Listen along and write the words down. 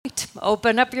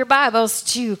open up your Bibles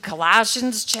to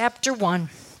Colossians chapter 1.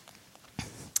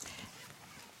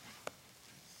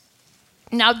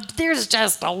 Now, there's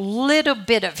just a little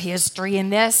bit of history in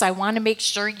this. I want to make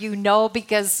sure you know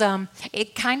because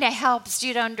it kind of helps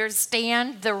you to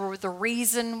understand the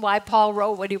reason why Paul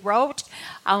wrote what he wrote,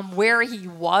 where he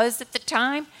was at the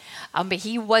time.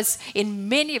 He was, in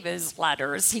many of his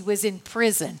letters, he was in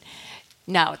prison.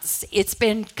 Now, it's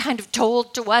been kind of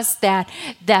told to us that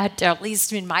at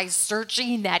least in my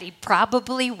searching, that he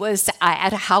probably was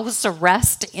at a house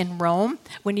arrest in Rome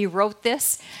when he wrote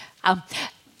this.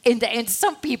 And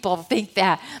some people think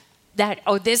that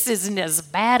this isn't as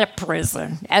bad a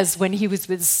prison as when he was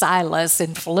with Silas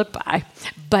in Philippi.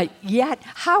 But yet,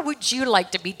 how would you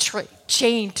like to be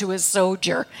chained to a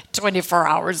soldier 24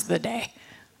 hours a day?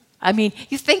 I mean,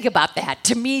 you think about that.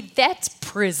 To me, that's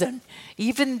prison.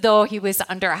 Even though he was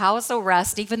under house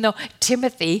arrest, even though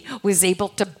Timothy was able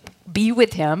to be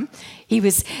with him, he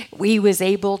was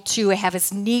able to have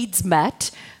his needs met.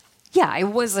 Yeah, it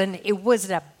wasn't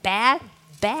a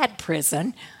bad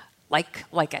prison,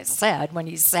 like I said, when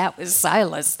he sat with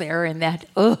Silas there in that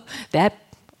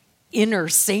inner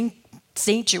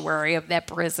sanctuary of that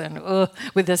prison,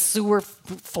 with the sewer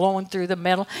flowing through the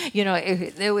middle. You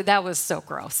know, that was so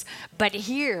gross. But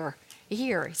here,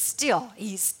 he's still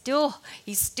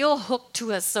hooked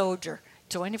to a soldier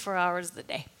 24 hours a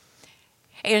day.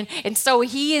 And so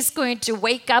he is going to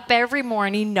wake up every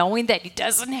morning knowing that he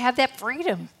doesn't have that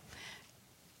freedom.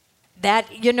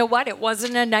 That, you know what, it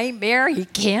wasn't a nightmare. He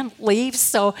can't leave,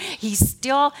 so he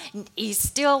still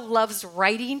loves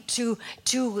writing to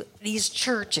these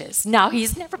churches. Now,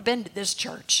 he's never been to this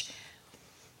church.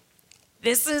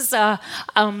 This is a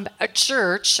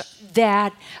church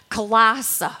that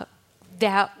Colossae,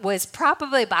 that was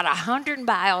probably about 100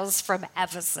 miles from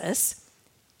Ephesus.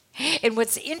 And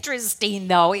what's interesting,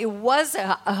 though, it was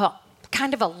a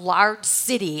kind of a large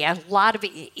city, a lot of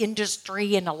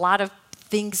industry and a lot of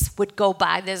things would go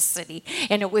by this city.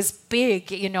 And it was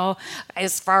big, you know,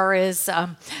 as far as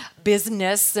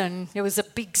business, and it was a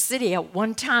big city at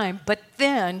one time. But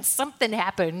then something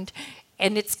happened,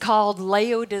 and it's called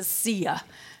Laodicea.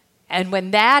 And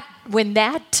when that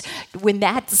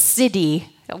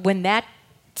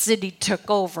city took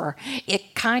over,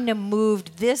 it kind of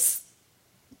moved this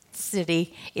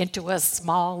city into a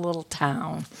small little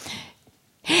town.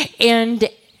 And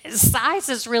size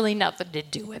has really nothing to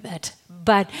do with it.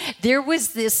 But there was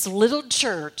this little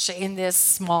church in this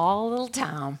small little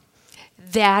town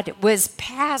that was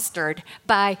pastored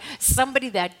by somebody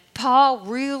that Paul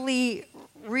really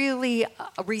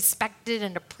respected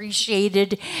and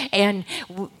appreciated and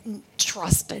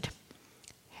trusted.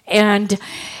 And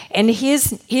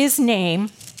his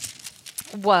name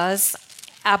was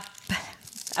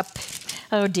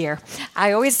oh dear,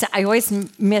 I always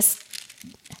miss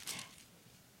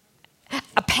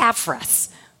Epaphras.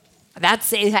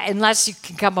 That's it, unless you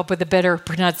can come up with a better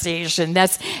pronunciation.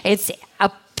 It's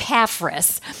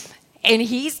Epaphras. And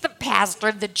he's the pastor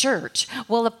of the church.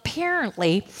 Well,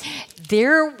 apparently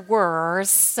there were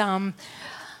some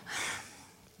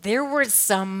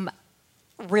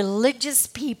religious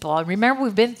people. Remember,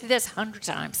 we've been through this 100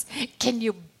 times. Can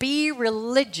you be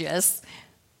religious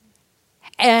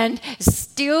and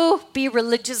still be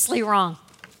religiously wrong?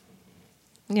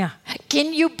 Yeah.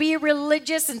 Can you be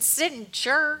religious and sit in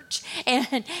church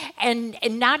and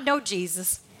not know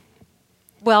Jesus?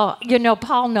 Well, you know,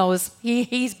 Paul knows.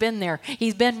 He's been there.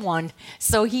 He's been one.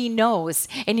 So he knows.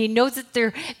 And he knows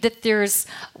that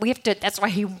we have to, that's why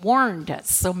he warned us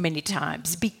so many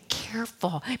times. Be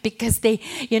careful, because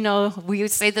we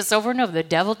say this over and over. The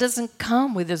devil doesn't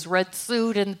come with his red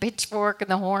suit and the pitchfork and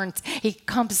the horns. He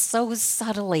comes so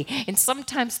subtly, and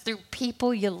sometimes through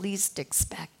people you least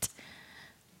expect.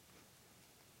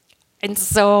 And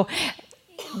so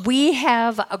we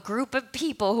have a group of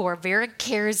people who are very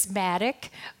charismatic,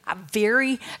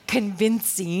 very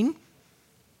convincing,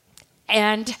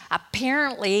 and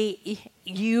apparently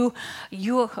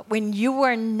when you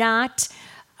are not,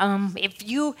 if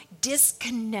you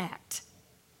disconnect,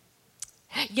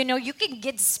 you can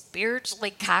get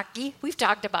spiritually cocky. We've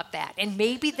talked about that. And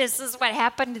maybe this is what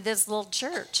happened to this little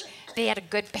church. They had a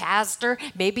good pastor.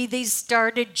 Maybe they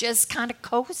started just kind of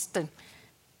coasting.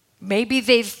 Maybe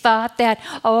they thought that,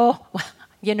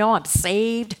 I'm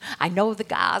saved. I know the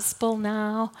gospel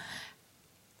now.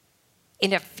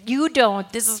 And if you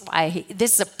don't, this is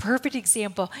a perfect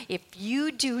example. If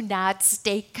you do not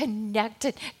stay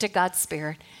connected to God's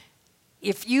Spirit,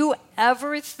 if you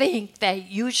ever think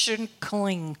that you shouldn't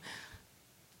cling,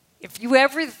 if you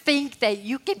ever think that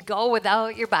you can go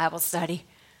without your Bible study,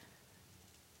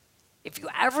 if you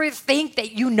ever think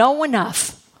that you know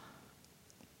enough,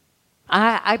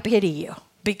 I pity you,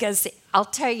 because I'll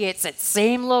tell you, it's that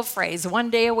same little phrase, 1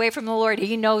 day away from the Lord,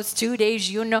 he knows, 2 days,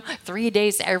 you know, 3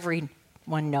 days, everyone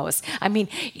knows. I mean,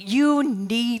 you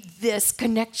need this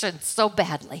connection so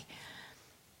badly.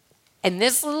 And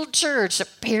this little church,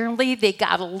 apparently they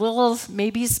got a little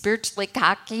maybe spiritually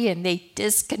cocky, and they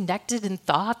disconnected and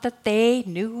thought that they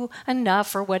knew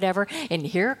enough or whatever. And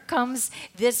here comes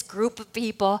this group of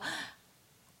people.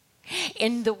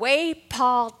 In the way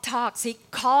Paul talks, he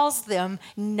calls them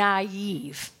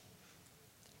naive.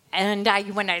 And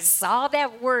when I saw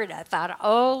that word, I thought,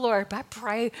 oh, Lord, I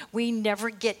pray we never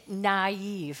get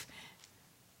naive.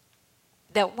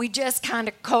 That we just kind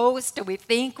of coast, and we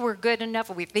think we're good enough,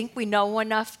 and we think we know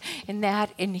enough in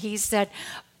that. And he said,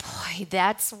 boy,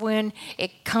 that's when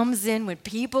it comes in, when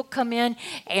people come in.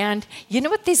 And you know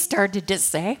what they started to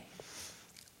say?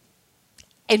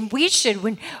 And we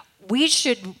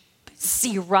should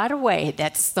see right away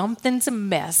that something's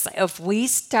amiss if we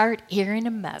start hearing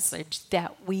a message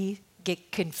that we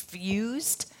get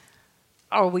confused,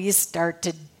 or we start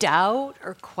to doubt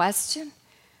or question.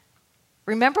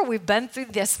 Remember, we've been through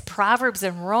this Proverbs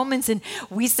and Romans, and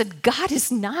we said God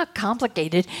is not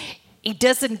complicated. He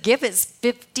doesn't give us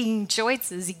 15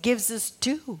 choices. He gives us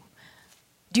 2.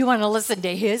 Do you want to listen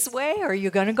to his way, or are you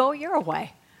going to go your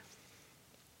way?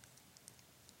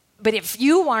 But if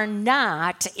you are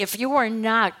not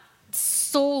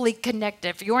solely connected,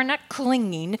 if you are not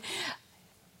clinging,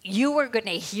 you are going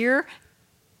to hear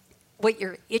what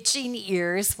your itching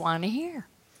ears want to hear.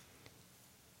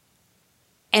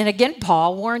 And again,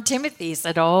 Paul warned Timothy, he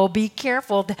said, oh, be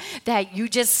careful that you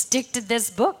just stick to this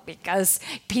book, because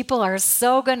people are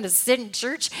so going to sit in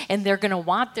church and they're going to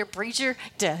want their preacher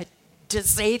to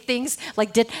say things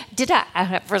like, did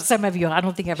I, for some of you, I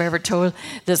don't think I've ever told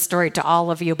this story to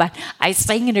all of you, but I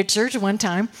sang in a church one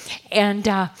time, and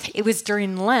it was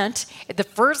during Lent, the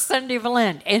first Sunday of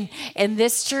Lent, and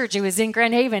this church, it was in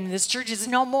Grand Haven, and this church is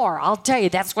no more. I'll tell you,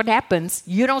 that's what happens.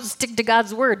 You don't stick to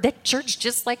God's word. That church,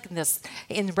 just like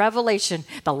in Revelation,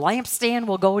 the lampstand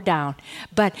will go down.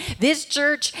 But this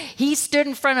church, he stood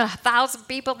in front of 1,000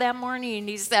 people that morning, and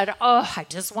he said, oh, I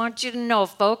just want you to know,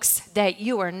 folks, that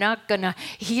you are not going to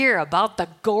hear about the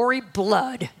gory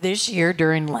blood this year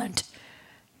during Lent.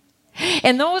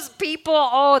 And those people,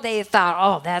 oh, they thought,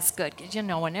 oh, that's good. Because, you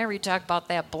know, whenever you talk about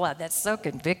that blood, that's so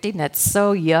convicting. That's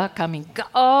so yuck. I mean,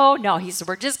 oh, no. He said,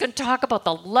 we're just going to talk about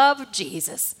the love of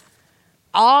Jesus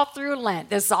all through Lent.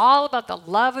 This is all about the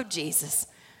love of Jesus.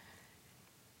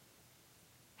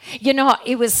 You know,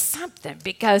 it was something,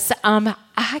 because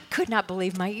I could not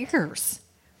believe my ears.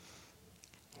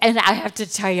 And I have to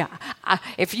tell you,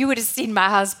 if you would have seen my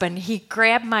husband, he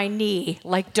grabbed my knee,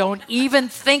 like, don't even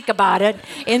think about it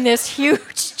in this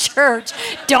huge church.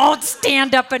 Don't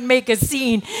stand up and make a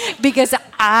scene, because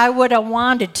I would have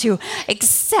wanted to.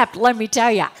 Except, let me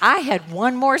tell you, I had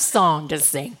one more song to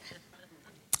sing.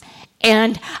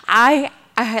 And I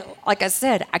like I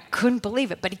said, I couldn't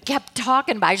believe it, but he kept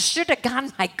talking about, I should have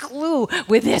gotten my clue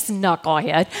with this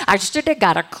knucklehead. I should have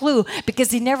got a clue, because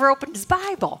he never opened his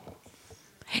Bible.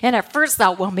 And at first I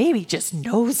thought, well, maybe he just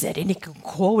knows it and he can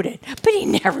quote it. But he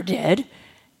never did.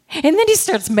 And then he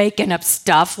starts making up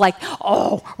stuff like,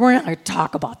 oh, we're not going to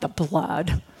talk about the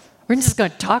blood. We're just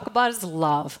going to talk about his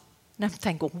love. And I'm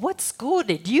thinking, what school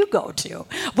did you go to?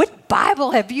 What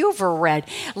Bible have you ever read?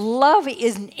 Love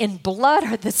and blood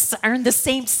are in the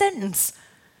same sentence.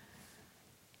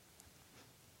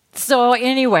 So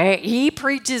anyway, he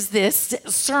preaches this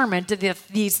sermon to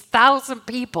these 1,000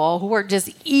 people who are just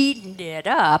eating it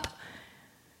up.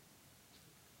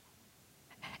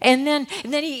 And then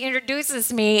he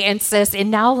introduces me and says, and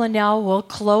now Linnell will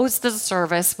close the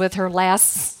service with her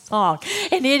last song.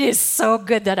 And it is so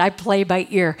good that I play by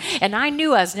ear. And I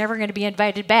knew I was never going to be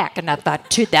invited back. And I thought,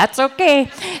 that's okay.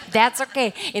 That's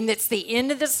okay. And it's the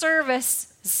end of the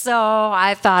service. So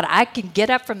I thought I can get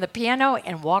up from the piano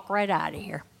and walk right out of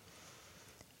here.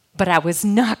 But I was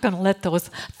not going to let those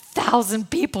 1,000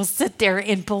 people sit there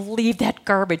and believe that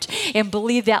garbage and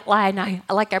believe that lie. And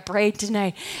like I prayed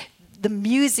tonight, the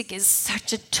music is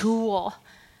such a tool,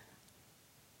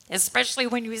 especially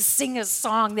when you sing a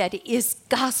song that is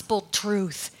gospel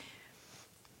truth.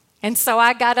 And so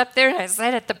I got up there and I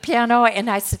sat at the piano and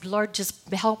I said, Lord, just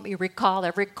help me recall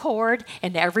every chord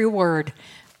and every word.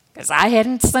 Because I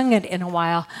hadn't sung it in a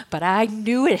while, but I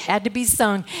knew it had to be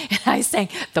sung. And I sang,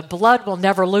 the blood will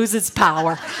never lose its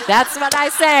power. That's what I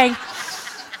sang.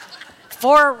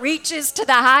 For it reaches to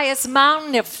the highest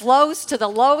mountain, it flows to the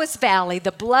lowest valley.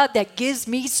 The blood that gives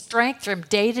me strength from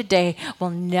day to day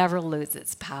will never lose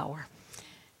its power.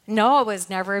 Noah was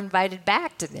never invited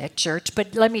back to that church,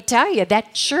 but let me tell you,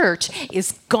 that church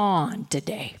is gone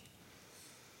today.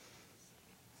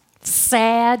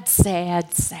 Sad,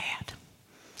 sad, sad.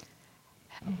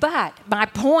 But my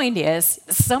point is,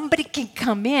 somebody can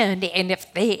come in, and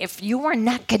if you are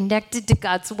not connected to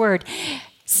God's word,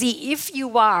 see, if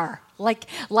you are, like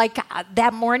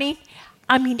that morning,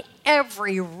 I mean,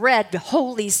 every red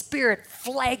Holy Spirit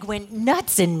flag went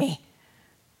nuts in me.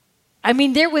 I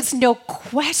mean, there was no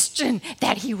question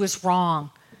that he was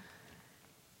wrong.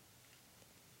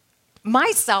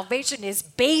 My salvation is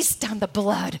based on the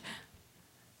blood.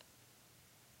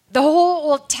 The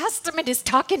whole Old Testament is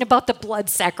talking about the blood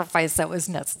sacrifice that was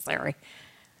necessary.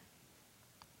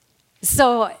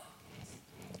 So,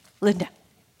 Linda.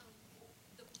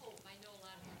 The Pope, I know a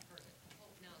lot of you have heard it. The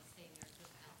Pope now is saying there's no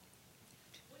hell.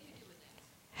 What do you do with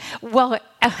that? Well,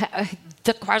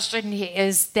 the question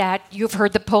is that you've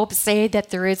heard the Pope say that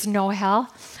there is no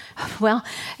hell. Well,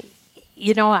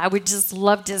 you know, I would just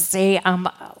love to say,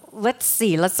 let's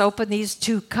see, let's open these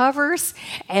two covers,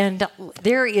 and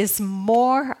there is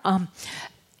more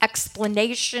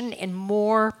explanation and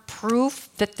more proof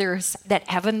that that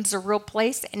heaven's a real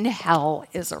place and hell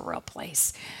is a real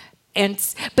place.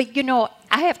 But you know,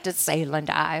 I have to say,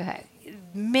 Linda,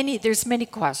 there's many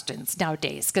questions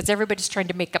nowadays because everybody's trying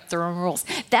to make up their own rules.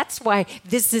 That's why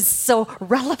this is so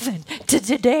relevant to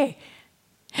today.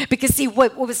 Because see,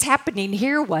 what was happening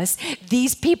here was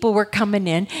these people were coming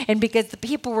in, and because the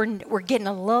people were getting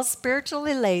a little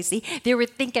spiritually lazy, they were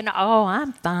thinking, oh,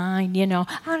 I'm fine, you know,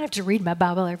 I don't have to read my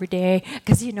Bible every day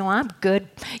because, you know, I'm good.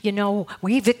 You know,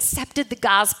 we've accepted the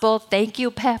gospel. Thank you,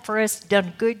 Epaphras, done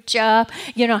a good job.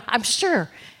 You know, I'm sure.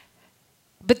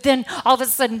 But then all of a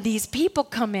sudden these people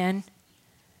come in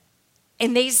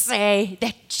and they say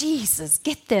that Jesus,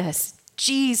 get this,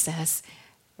 Jesus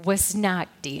was not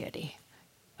deity.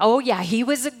 Oh, yeah, he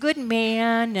was a good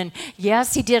man, and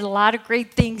yes, he did a lot of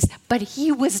great things, but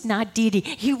he was not deity.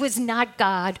 He was not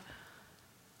God.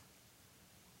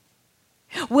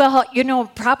 Well, you know,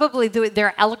 probably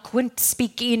their eloquent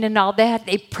speaking and all that,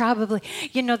 they probably,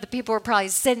 you know, the people were probably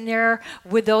sitting there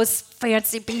with those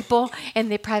fancy people,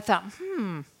 and they probably thought,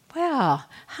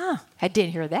 I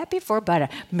didn't hear that before,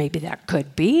 but maybe that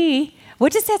could be.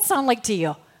 What does that sound like to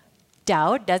you?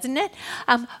 Doubt, doesn't it?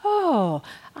 I'm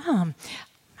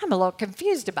a little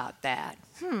confused about that.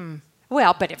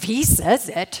 Well, but if he says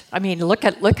it, I mean, look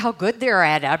how good they're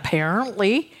at it,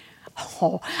 apparently.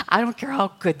 Oh, I don't care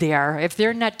how good they are. If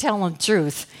they're not telling the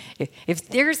truth, if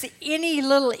there's any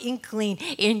little inkling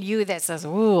in you that says,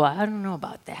 oh, I don't know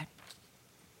about that.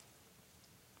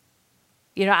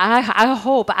 You know, I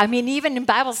hope, I mean, even in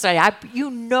Bible study, you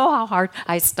know how hard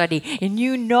I study, and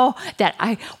you know that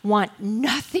I want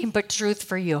nothing but truth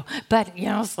for you. But, you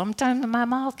know, sometimes my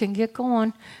mouth can get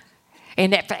going.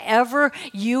 And if ever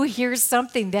you hear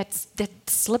something that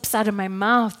slips out of my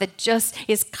mouth that just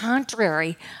is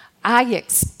contrary, I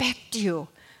expect you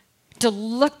to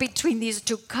look between these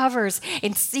two covers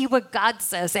and see what God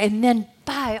says, and then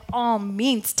by all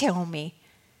means tell me.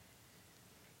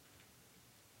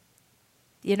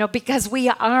 You know, because we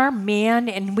are man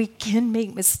and we can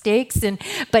make mistakes.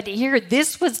 But here,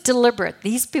 this was deliberate.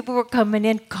 These people were coming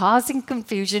in, causing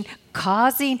confusion,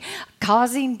 causing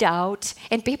doubt,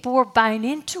 and people were buying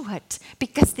into it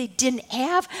because they didn't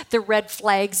have the red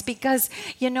flags. Because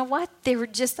you know what? They were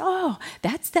just, oh,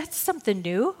 that's something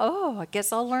new. Oh, I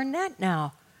guess I'll learn that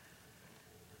now.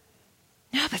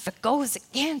 No, but if it goes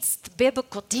against the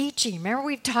biblical teaching, remember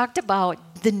we talked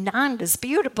about the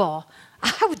non-disputable.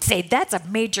 I would say that's a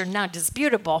major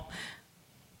non-disputable.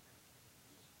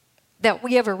 That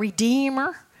we have a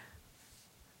Redeemer,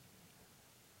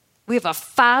 we have a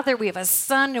Father, we have a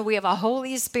Son, and we have a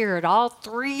Holy Spirit, all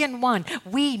three in one.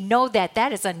 We know that.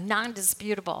 That is a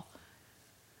non-disputable.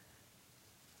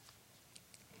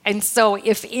 And so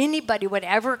if anybody would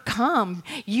ever come,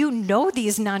 you know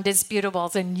these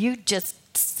non-disputables, and you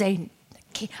just say,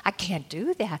 I can't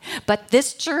do that. But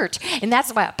this church, and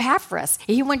that's why Epaphras,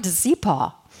 he went to see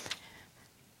Paul.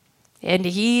 And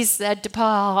he said to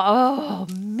Paul, oh,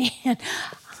 man,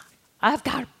 I've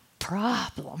got a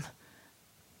problem.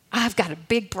 I've got a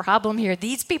big problem here.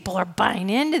 These people are buying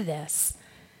into this.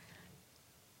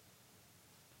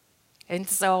 And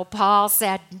so Paul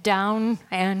sat down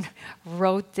and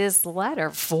wrote this letter,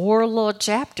 4 little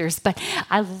chapters. But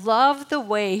I love the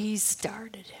way he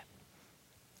started it.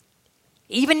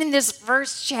 Even in this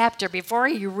first chapter, before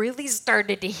he really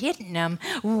started hitting them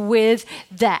with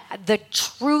the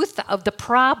truth of the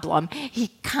problem, he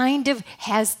kind of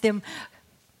has them,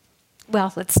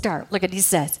 well, let's start. Look at what he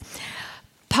says.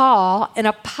 Paul, an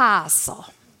apostle.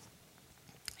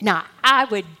 Now, I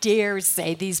would dare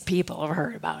say these people have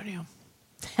heard about him.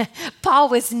 Paul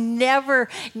was never,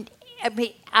 I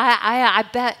mean, I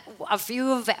bet a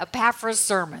few of Epaphras'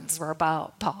 sermons were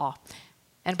about Paul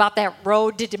and about that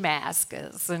road to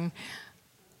Damascus and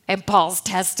Paul's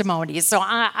testimony. So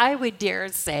I would dare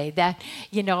say that,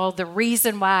 the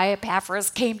reason why Epaphras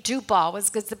came to Paul was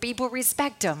because the people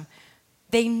respect him.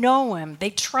 They know him. They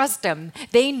trust him.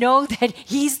 They know that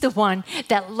he's the one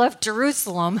that left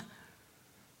Jerusalem.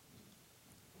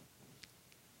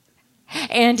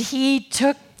 And he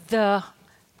took the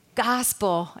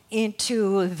gospel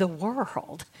into the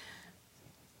world.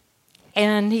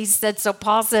 And he said, so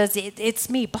Paul says, it's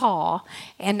me, Paul,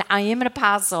 and I am an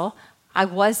apostle.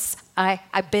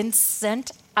 I've been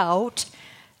sent out.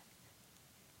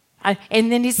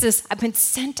 And then he says, I've been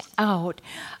sent out.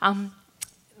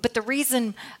 But the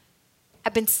reason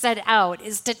I've been sent out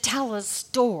is to tell a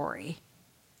story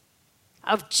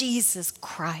of Jesus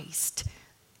Christ,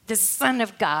 the Son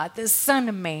of God, the Son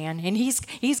of Man. And he's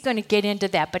going to get into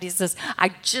that. But he says,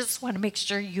 I just want to make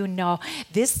sure you know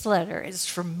this letter is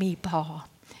from me, Paul.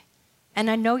 And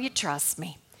I know you trust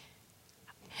me.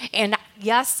 And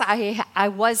yes, I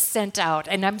was sent out,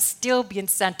 and I'm still being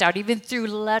sent out, even through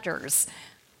letters.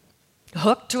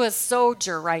 Hooked to a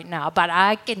soldier right now, but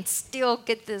I can still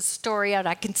get this story out.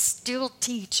 I can still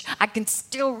teach. I can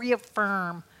still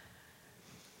reaffirm.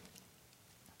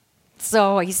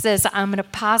 So he says, I'm an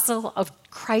apostle of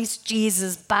Christ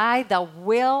Jesus by the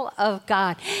will of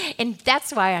God. And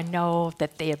that's why I know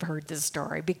that they have heard this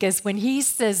story, because when he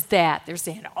says that, they're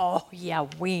saying, oh, yeah,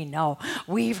 we know.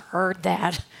 We've heard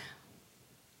that.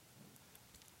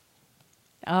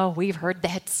 Oh, we've heard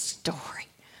that story.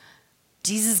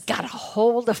 Jesus got a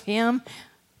hold of him,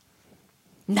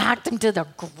 knocked him to the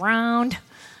ground.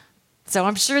 So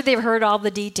I'm sure they've heard all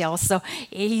the details. So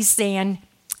he's saying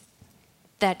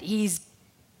that he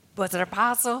was an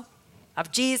apostle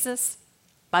of Jesus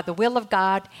by the will of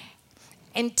God.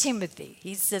 And Timothy,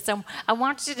 he says, I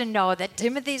want you to know that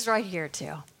Timothy's right here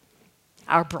too,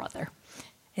 our brother.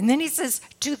 And then he says,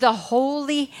 to the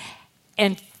holy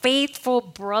and faithful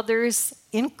brothers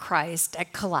in Christ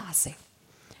at Colossae.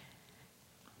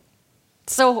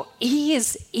 So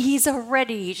he's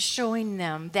already showing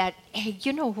them that, hey,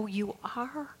 you know who you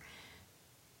are?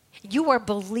 You are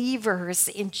believers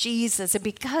in Jesus. And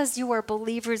because you are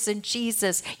believers in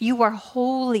Jesus, you are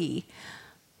holy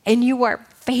and you are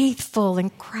faithful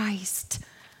in Christ.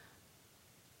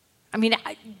 I mean,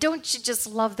 don't you just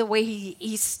love the way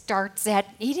he starts that?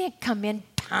 He didn't come in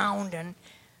pounding.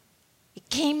 He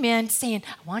came in saying,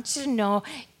 I want you to know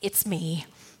it's me.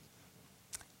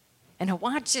 And I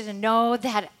want you to know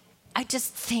that I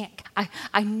just think,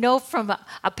 I know from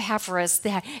Epaphras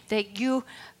that you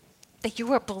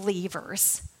are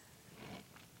believers.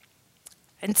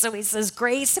 And so he says,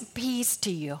 grace and peace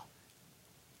to you.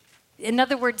 In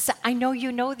other words, I know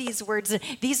you know these words.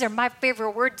 These are my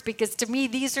favorite words because to me,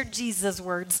 these are Jesus'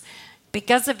 words.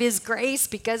 Because of his grace,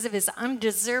 because of his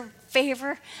undeserved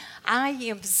favor, I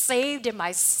am saved and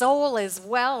my soul as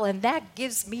well, and that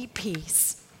gives me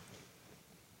peace.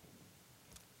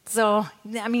 So,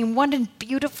 I mean, what a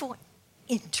beautiful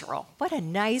intro. What a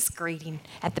nice greeting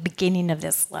at the beginning of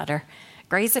this letter.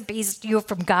 Grace and peace to you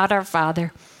from God our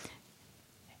Father.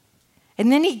 And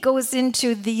then he goes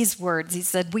into these words. He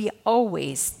said, we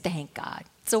always thank God.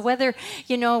 So whether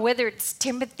it's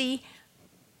Timothy,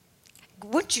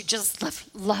 wouldn't you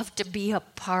just love to be a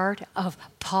part of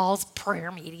Paul's prayer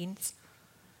meetings?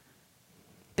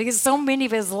 Because so many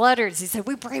of his letters, he said,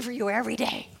 we pray for you every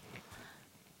day.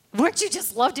 Wouldn't you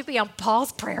just love to be on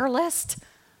Paul's prayer list?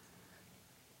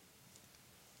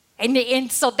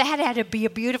 And so that had to be a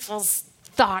beautiful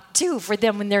thought, too, for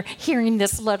them when they're hearing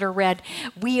this letter read.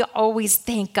 We always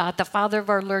thank God, the Father of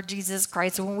our Lord Jesus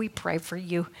Christ, when we pray for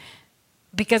you,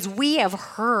 because we have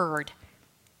heard.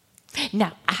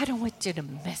 Now, I don't want you to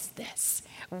miss this.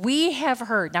 We have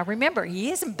heard. Now, remember, he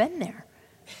hasn't been there.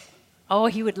 Oh,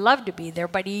 he would love to be there,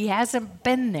 but he hasn't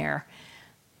been there.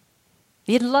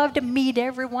 He'd love to meet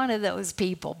every one of those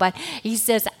people. But he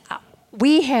says,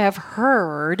 we have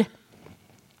heard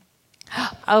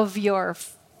of your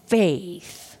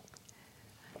faith.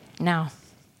 Now,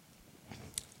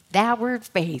 that word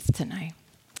faith tonight.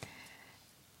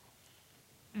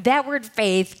 That word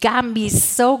faith got me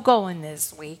so going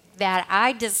this week that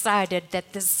I decided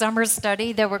that this summer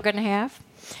study that we're going to have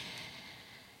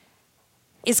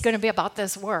is going to be about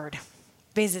this word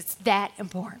because it's that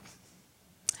important.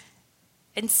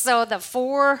 And so the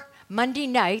 4 Monday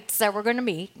nights that we're going to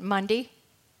meet, Monday,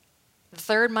 the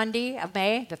third Monday of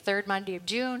May, the third Monday of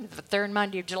June, the third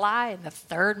Monday of July, and the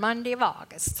third Monday of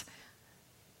August,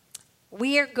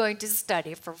 we are going to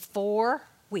study for 4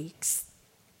 weeks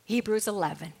Hebrews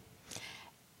 11.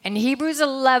 And Hebrews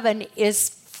 11 is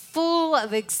full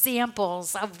of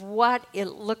examples of what it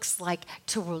looks like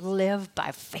to live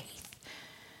by faith.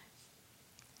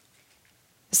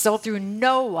 So through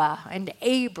Noah and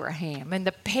Abraham and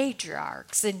the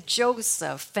patriarchs and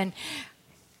Joseph and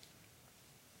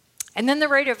then the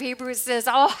writer of Hebrews says,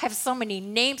 oh, I have so many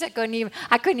names I couldn't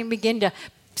even begin to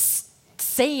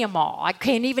say them all. I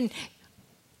can't even,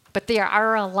 but there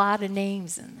are a lot of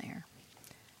names in there.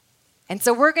 And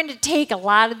so we're going to take a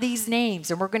lot of these names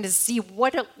and we're going to see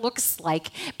what it looks like,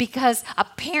 because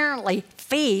apparently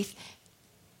faith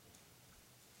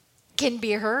can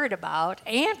be heard about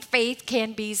and faith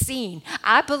can be seen.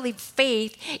 I believe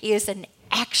faith is an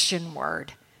action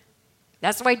word.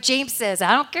 That's why James says,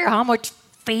 I don't care how much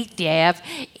faith you have,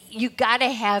 you got to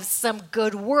have some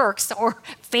good works, or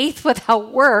faith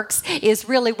without works is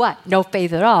really what? No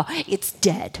faith at all. It's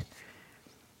dead.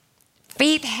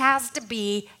 Faith has to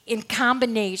be in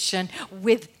combination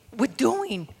with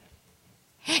doing.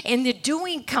 And the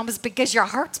doing comes because your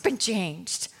heart's been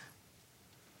changed.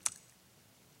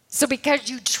 So because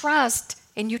you trust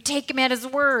and you take him at his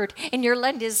word and you're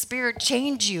letting his spirit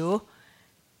change you,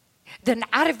 then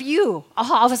out of you,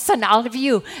 all of a sudden out of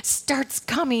you starts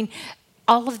coming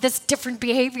all of this different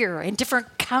behavior and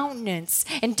different countenance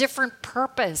and different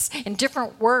purpose and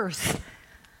different worth.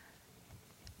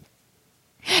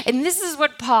 And this is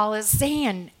what Paul is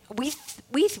saying.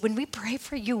 When we pray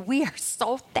for you, we are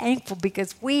so thankful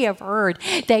because we have heard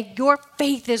that your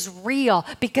faith is real,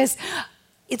 because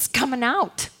it's coming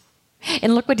out.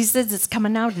 And look what he says, it's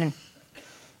coming out. And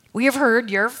we have heard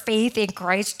your faith in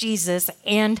Christ Jesus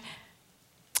and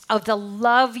of the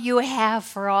love you have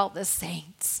for all the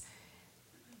saints.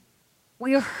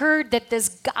 We heard that this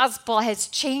gospel has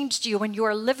changed you and you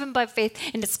are living by faith,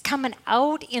 and it's coming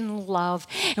out in love.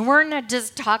 And we're not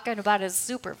just talking about a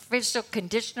superficial,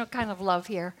 conditional kind of love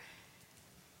here.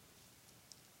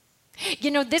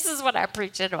 You know, this is what I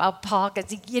preach about Paul,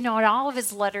 because, in all of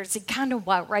his letters, he kind of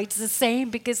writes the same,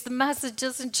 because the message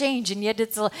doesn't change. And yet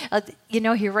it's,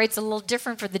 he writes a little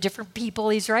different for the different people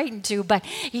he's writing to, but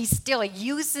he still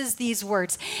uses these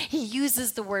words. He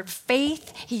uses the word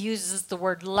faith, he uses the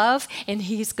word love, and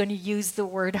he's going to use the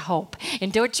word hope.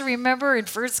 And don't you remember in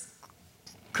 1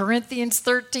 Corinthians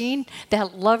 13,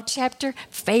 that love chapter?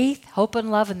 Faith, hope, and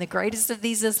love, and the greatest of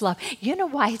these is love. You know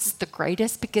why it's the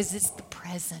greatest? Because it's the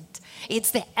present.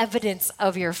 It's the evidence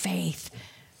of your faith.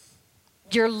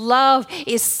 Your love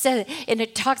is set, and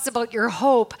it talks about your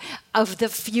hope of the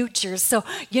future. So,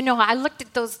 I looked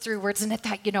at those three words and I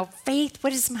thought, faith,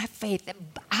 what is my faith?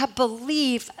 I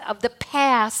believe of the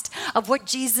past, of what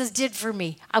Jesus did for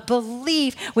me. I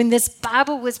believe when this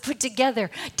Bible was put together.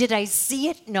 Did I see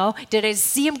it? No. Did I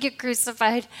see him get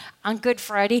crucified on Good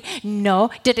Friday?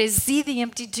 No. Did I see the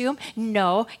empty tomb?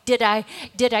 No. Did I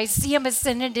see him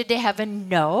ascended into heaven?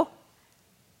 No.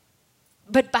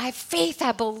 But by faith,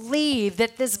 I believe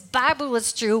that this Bible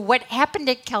is true. What happened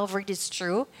at Calvary is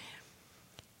true.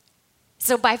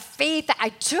 So by faith, I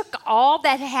took all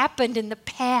that happened in the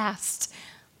past,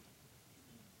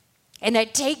 and I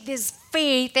take this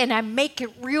faith and I make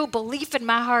it real belief in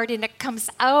my heart, and it comes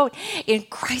out in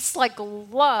Christ-like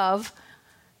love.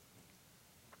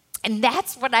 And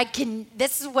this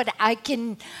is what I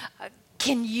can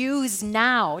use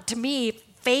now. To me,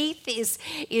 faith is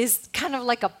kind of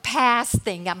like a past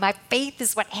thing. My faith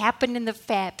is what happened in the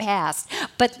past.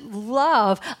 But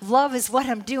love is what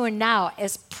I'm doing now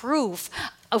as proof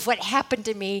of what happened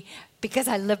to me, because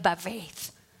I live by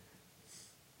faith.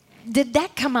 Did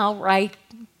that come out right?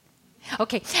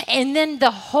 Okay, and then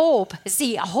the hope.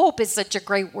 See, hope is such a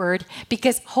great word,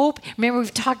 because hope, remember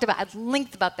we've talked about at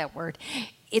length about that word.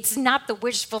 It's not the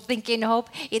wishful thinking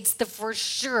hope, it's the for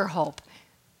sure hope.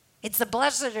 It's the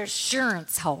blessed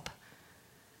assurance hope.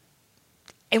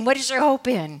 And what is your hope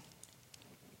in?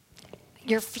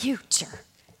 Your future.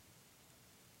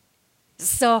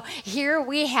 So here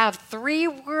we have three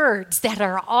words that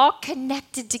are all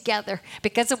connected together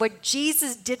because of what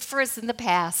Jesus did for us in the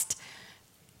past.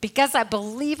 Because I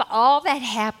believe all that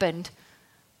happened,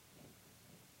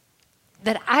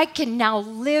 that I can now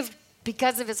live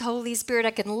because of his Holy Spirit.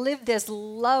 I can live this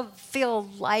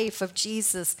love-filled life of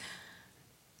Jesus.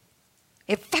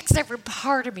 It affects every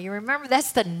part of me. Remember,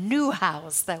 that's the new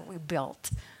house that we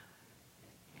built.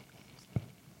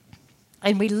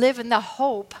 And we live in the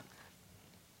hope.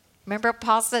 Remember,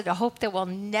 Paul said, a hope that will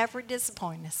never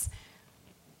disappoint us.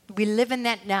 We live in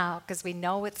that now because we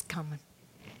know it's coming.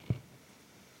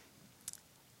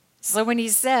 So when he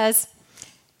says,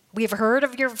 we've heard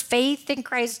of your faith in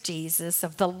Christ Jesus,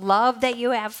 of the love that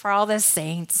you have for all the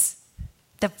saints,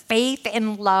 the faith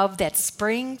and love that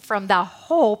spring from the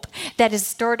hope that is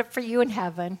stored up for you in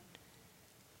heaven.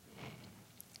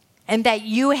 and that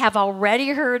you have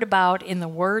already heard about in the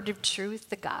word of truth,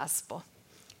 the gospel.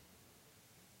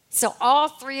 So all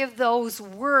three of those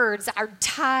words are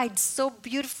tied so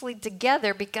beautifully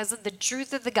together because of the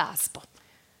truth of the gospel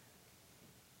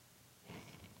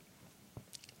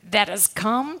that has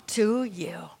come to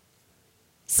you.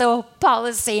 So Paul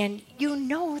is saying, you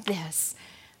know this.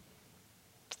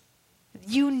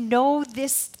 You know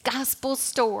this gospel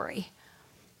story.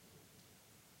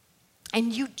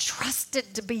 And you trust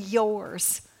it to be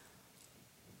yours.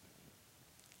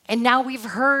 And now we've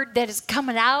heard that it's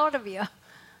coming out of you.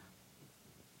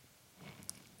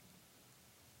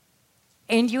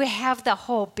 And you have the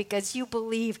hope because you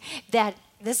believe that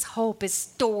this hope is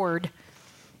stored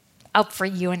up for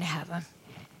you in heaven.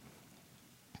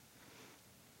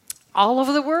 All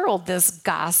over the world, this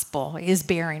gospel is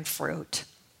bearing fruit.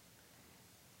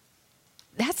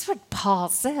 That's what Paul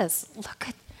says. Look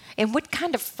at, and what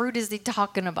kind of fruit is he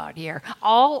talking about here?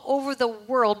 All over the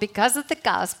world because of the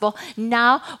gospel.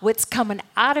 Now what's coming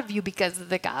out of you because of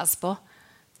the gospel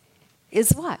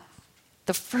is what?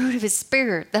 The fruit of his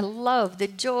spirit, the love, the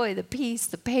joy, the peace,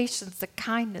 the patience, the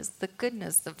kindness, the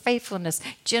goodness, the faithfulness,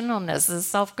 gentleness, the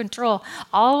self-control.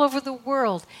 All over the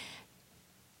world,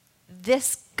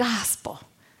 this gospel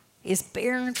is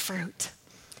bearing fruit.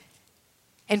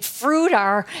 And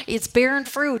it's bearing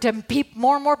fruit, and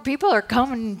more and more people are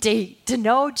coming to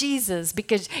know Jesus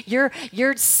because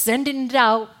you're sending it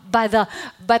out by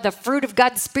the fruit of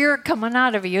God's Spirit coming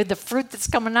out of you, the fruit that's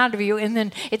coming out of you, and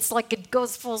then it's like it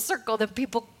goes full circle.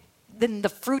 Then the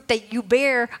fruit that you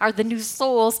bear are the new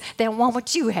souls that want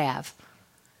what you have.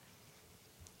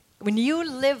 When you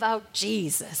live out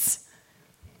Jesus,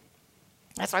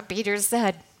 that's why Peter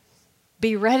said,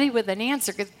 be ready with an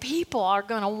answer because people are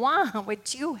going to want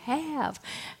what you have.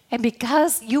 And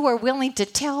because you are willing to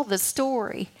tell the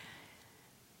story.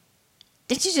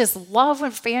 Did you just love when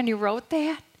Fanny wrote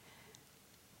that?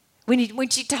 When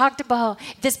she talked about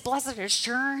this blessed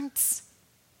assurance,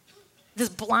 this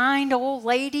blind old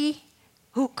lady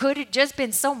who could have just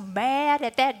been so mad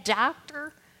at that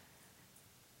doctor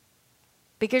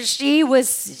because she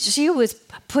was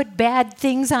put bad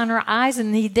things on her eyes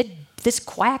and this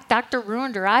quack doctor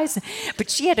ruined her eyes, but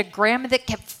she had a grandma that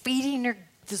kept feeding her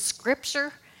the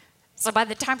scripture. So by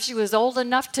the time she was old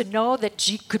enough to know that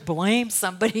she could blame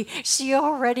somebody, she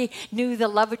already knew the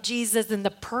love of Jesus and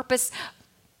the purpose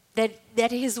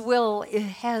that his will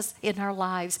has in our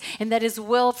lives and that his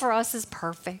will for us is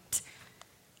perfect.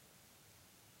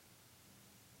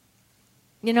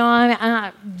 You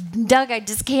know, Doug, I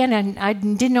just can't, and I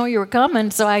didn't know you were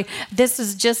coming, so this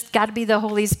has just got to be the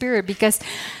Holy Spirit because,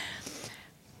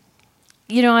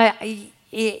 you know, I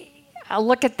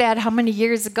look at that, how many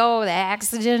years ago, the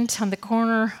accident on the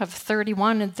corner of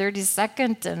 31 and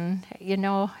 32nd, and, you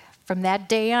know, from that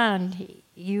day on,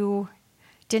 you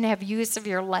didn't have use of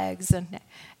your legs. And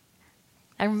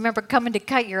I remember coming to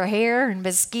cut your hair in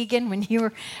Muskegon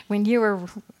when you were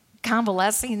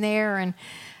convalescing there, and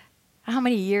how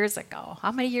many years ago?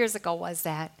 How many years ago was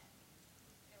that?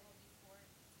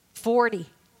 40.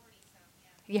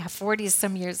 Yeah, 40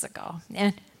 some years ago.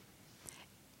 And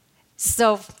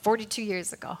so 42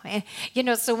 years ago. And, you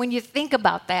know, so when you think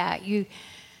about that,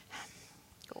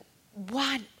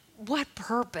 what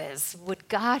purpose would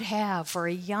God have for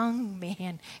a young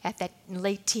man at that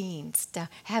late teens to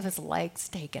have his legs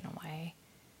taken away?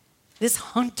 This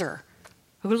hunter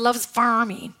who loves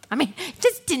farming. I mean,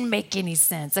 this didn't make any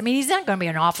sense. I mean, he's not going to be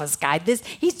an office guy.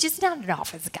 He's just not an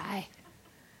office guy.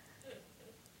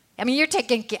 I mean, you're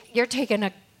taking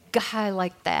a guy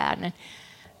like that,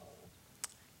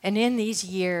 and in these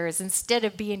years, instead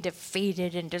of being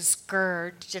defeated and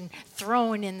discouraged and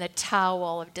thrown in the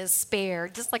towel of despair,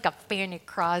 just like a Fanny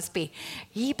Crosby,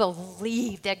 he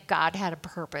believed that God had a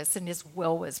purpose and his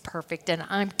will was perfect. And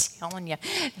I'm telling you,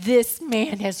 this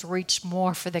man has reached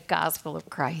more for the gospel of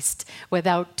Christ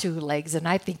without two legs than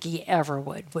I think he ever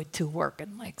would with two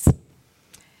working legs.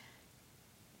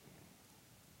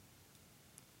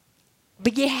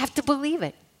 But you have to believe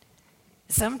it.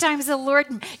 Sometimes the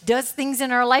Lord does things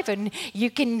in our life, and you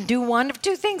can do one of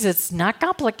two things. It's not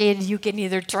complicated. You can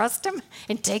either trust him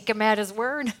and take him at his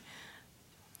word,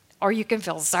 or you can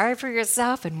feel sorry for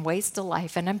yourself and waste a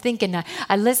life. And I'm thinking,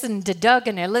 I listened to Doug,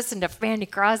 and I listened to Fanny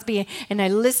Crosby, and I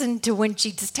listened to when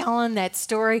she's telling that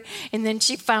story, and then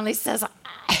she finally says,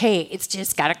 hey, it's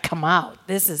just got to come out.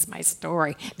 This is my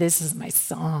story. This is my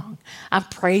song. I'm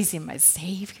praising my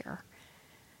Savior.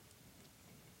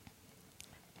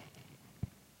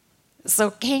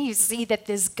 So can you see that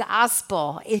this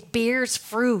gospel, it bears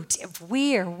fruit if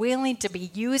we are willing to be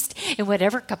used in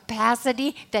whatever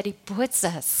capacity that he puts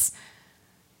us?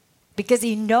 because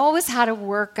he knows how to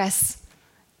work us.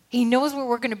 He knows where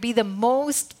we're going to be the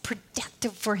most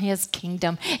productive for his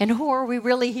kingdom. And who are we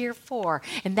really here for?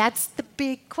 And that's the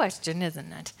big question,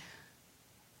 isn't it?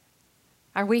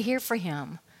 Are we here for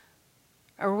him?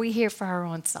 Or are we here for our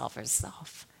own selfish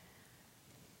self?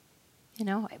 You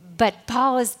know, but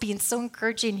Paul is being so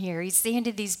encouraging here. He's saying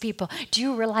to these people, do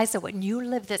you realize that when you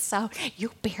live this out,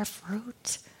 you'll bear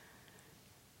fruit?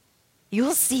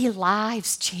 You'll see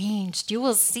lives changed. You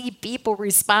will see people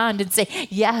respond and say,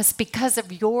 yes, because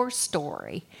of your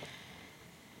story.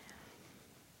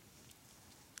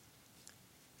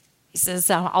 He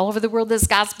says, all over the world, this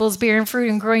gospel is bearing fruit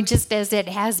and growing just as it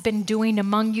has been doing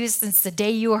among you since the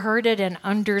day you heard it and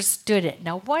understood it.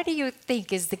 Now, what do you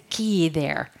think is the key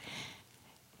there?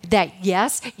 That,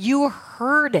 yes, you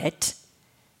heard it.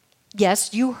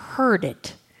 Yes, you heard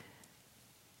it.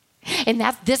 And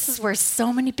this is where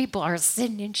so many people are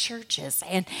sitting in churches.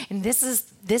 And this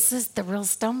is the real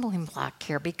stumbling block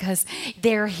here, because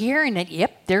they're hearing it.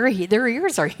 Yep, their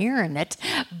ears are hearing it.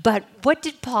 But what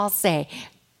did Paul say?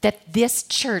 That this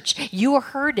church, you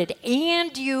heard it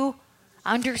and you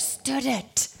understood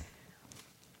it.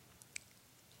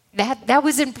 That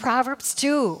was in Proverbs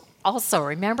 2 also,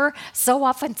 remember? So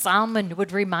often Solomon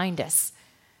would remind us.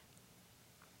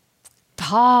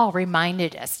 Paul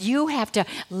reminded us, you have to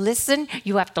listen,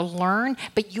 you have to learn,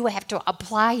 but you have to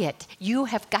apply it. You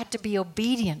have got to be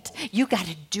obedient. You got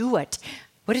to do it.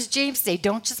 What does James say?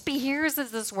 Don't just be hearers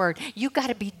of this word. You got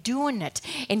to be doing it.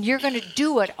 And you're going to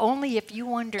do it only if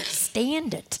you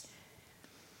understand it.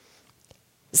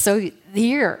 So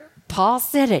here, Paul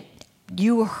said it.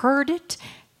 You heard it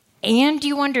and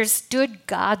you understood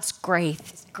God's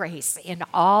grace in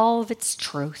all of its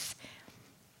truth.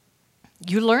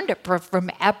 You learned it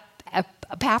from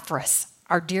Epaphras,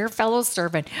 our dear fellow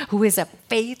servant, who is a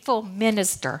faithful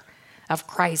minister of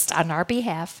Christ on our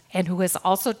behalf, and who has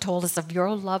also told us of your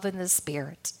love in the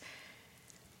Spirit.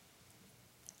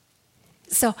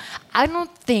 So I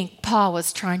don't think Paul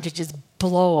was trying to just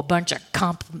blow a bunch of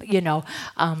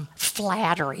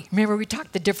flattery. Remember, we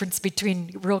talked the difference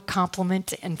between real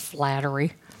compliment and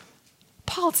flattery.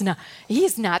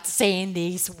 He's not saying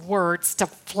these words to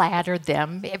flatter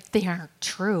them if they aren't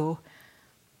true.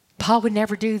 Paul would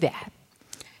never do that.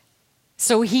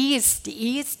 So he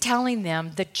is telling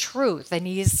them the truth, and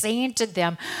he is saying to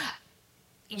them,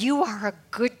 you are a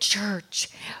good church.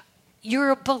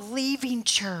 You're a believing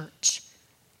church.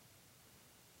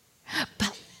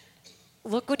 But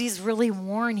look what he's really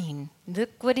warning.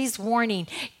 Look what he's warning.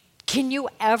 Can you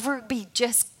ever be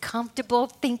just comfortable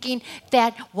thinking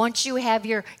that once you have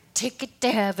your ticket to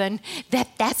heaven,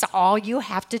 that's all you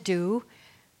have to do?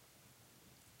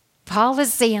 Paul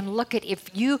is saying, look,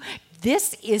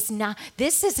 this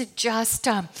isn't just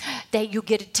that you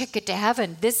get a ticket to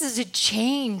heaven. This is a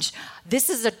change. This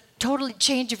is a totally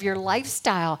change of your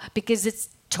lifestyle, because it's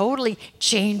totally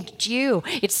changed you.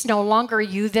 It's no longer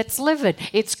you that's living.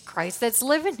 It's Christ that's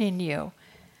living in you.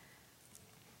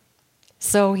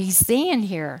 So he's saying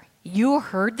here, you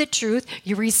heard the truth,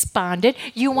 you responded,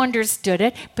 you understood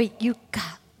it, but you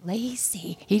got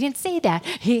lazy. He didn't say that.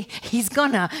 He's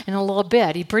gonna in a little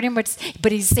bit.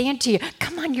 But he's saying to you,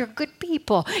 come on, you're good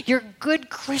people. You're good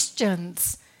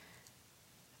Christians.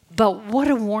 But what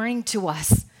a warning to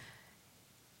us.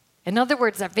 In other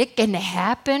words, if it can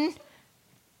happen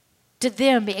to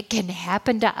them, it can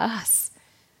happen to us.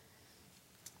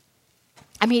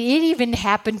 I mean, it even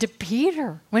happened to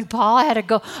Peter when Paul had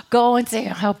to go and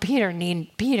say, oh, Peter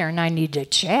and I need to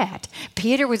chat.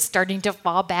 Peter was starting to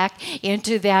fall back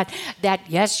into that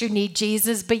yes, you need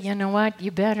Jesus, but you know what?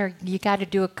 You got to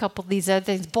do a couple of these other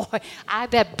things. Boy, I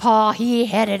bet Paul, he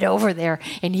headed over there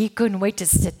and he couldn't wait to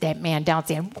sit that man down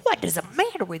saying, what is the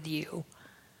matter with you?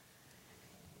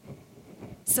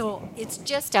 So it's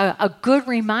just a good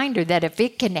reminder that if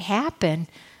it can happen,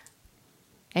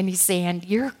 and he's saying,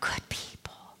 you're good people.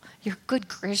 You're good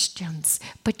Christians,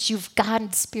 but you've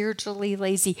gotten spiritually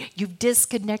lazy. You've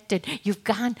disconnected. You've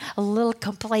gotten a little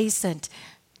complacent.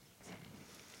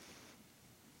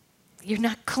 You're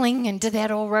not clinging to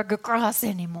that old rugged cross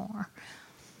anymore.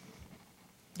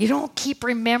 You don't keep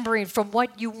remembering from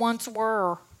what you once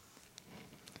were.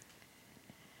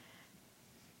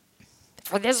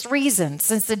 For this reason,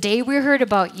 since the day we heard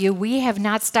about you, we have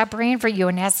not stopped praying for you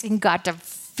and asking God to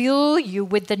fill you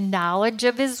with the knowledge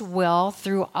of his will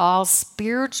through all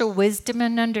spiritual wisdom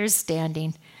and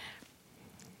understanding.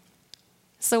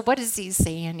 So what is he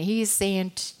saying? He's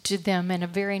saying to them in a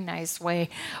very nice way,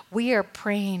 we are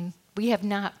praying, we have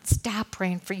not stopped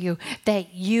praying for you,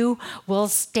 that you will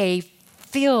stay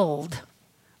filled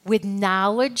with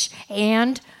knowledge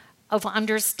and of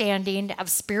understanding of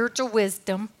spiritual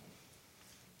wisdom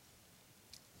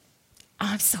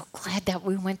I'm so glad that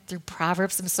we went through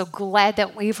Proverbs. I'm so glad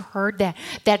that we've heard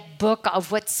that book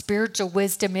of what spiritual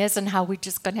wisdom is and how we're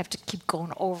just going to have to keep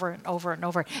going over and over and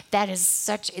over. That is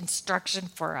such instruction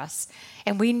for us.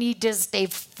 And we need to stay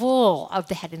full of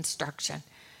that instruction.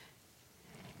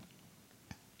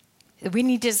 We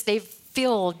need to stay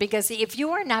filled, because if you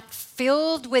are not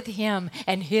filled with him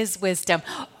and his wisdom,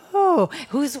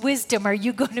 whose wisdom are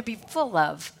you going to be full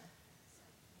of?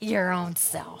 Your own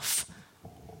self.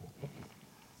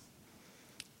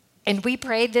 And we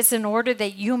pray this in order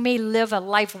that you may live a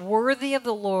life worthy of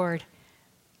the Lord.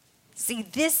 See,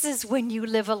 this is when you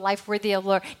live a life worthy of the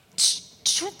Lord.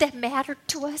 Should that matter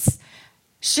to us?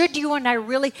 Should you and I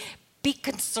really be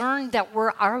concerned that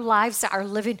our lives are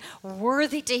living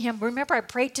worthy to him? Remember, I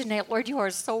prayed tonight, Lord, you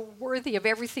are so worthy of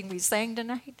everything we sang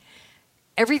tonight.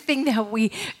 Everything that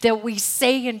we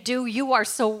say and do, you are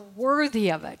so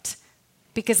worthy of it.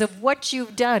 Because of what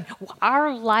you've done,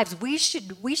 our lives, we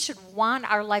should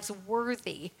want our lives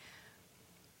worthy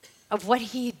of what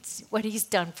he's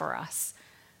done for us.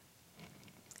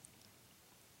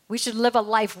 We should live a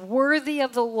life worthy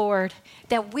of the Lord,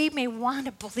 that we may want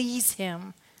to please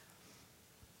him.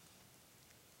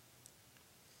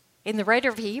 In the writer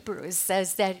of Hebrews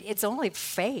says that it's only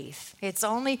faith. It's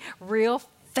only real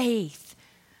faith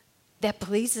that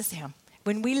pleases him.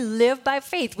 When we live by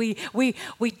faith, we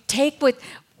take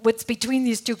what's between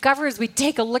these two covers. We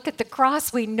take a look at the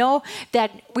cross. We know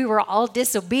that we were all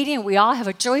disobedient. We all have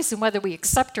a choice in whether we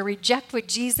accept or reject what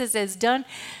Jesus has done.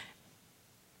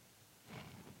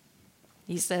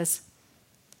 He says,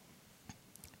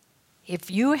 if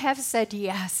you have said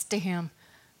yes to him,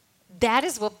 that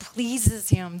is what pleases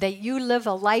him, that you live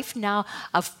a life now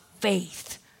of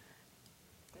faith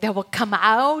that will come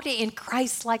out in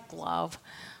Christ-like love.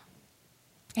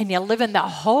 And you live in the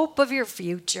hope of your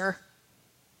future.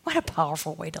 What a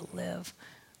powerful way to live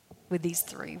with these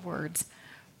three words.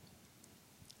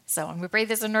 So, and we pray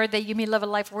this in order that you may live a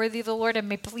life worthy of the Lord and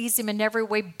may please him in every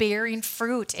way, bearing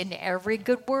fruit in every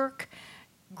good work,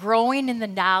 growing in the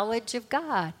knowledge of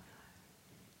God.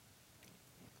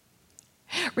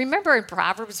 Remember in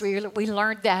Proverbs, we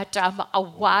learned that a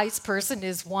wise person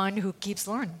is one who keeps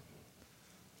learning.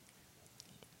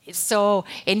 So,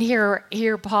 and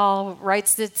here Paul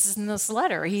writes this in this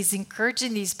letter. He's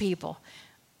encouraging these people.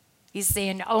 He's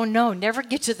saying, oh no, never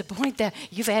get to the point that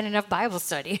you've had enough Bible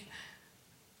study.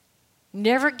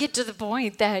 Never get to the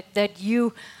point that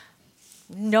you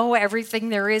know everything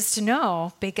there is to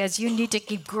know, because you need to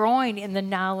keep growing in the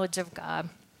knowledge of God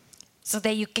so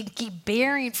that you can keep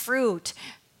bearing fruit,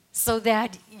 so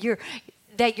that you're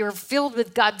filled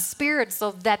with God's Spirit,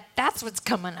 so that's what's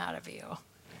coming out of you.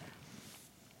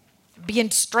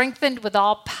 Being strengthened with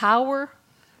all power.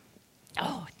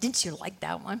 Oh, didn't you like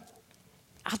that one?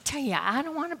 I'll tell you, I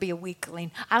don't want to be a weakling.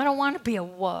 I don't want to be a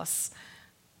wuss.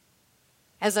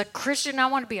 As a Christian, I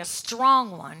want to be a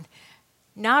strong one.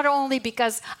 Not only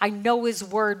because I know his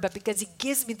word, but because he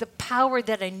gives me the power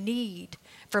that I need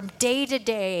from day to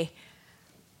day.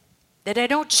 That I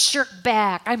don't shirk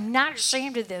back. I'm not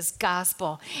ashamed of this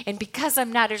gospel. And because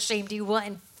I'm not ashamed, he will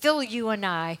fill you and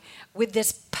I with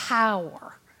this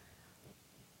power.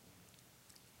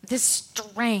 This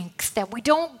strength that we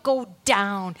don't go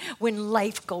down when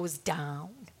life goes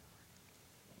down.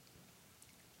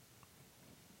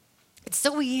 It's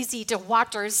so easy to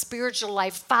watch our spiritual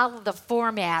life follow the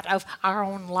format of our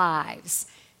own lives.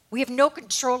 We have no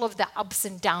control of the ups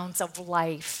and downs of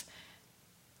life.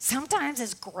 Sometimes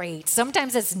it's great.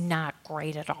 Sometimes it's not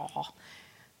great at all.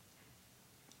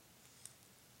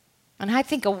 And I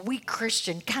think a weak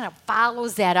Christian kind of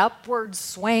follows that upward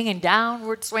swing and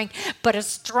downward swing. But a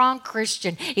strong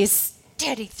Christian is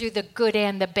steady through the good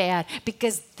and the bad,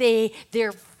 because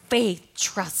their faith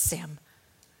trusts him.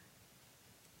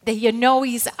 That you know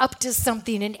he's up to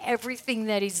something in everything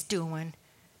that he's doing.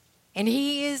 And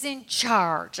he is in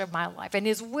charge of my life. And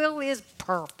his will is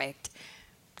perfect.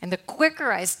 And the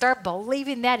quicker I start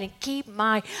believing that and keep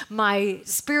my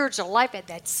spiritual life at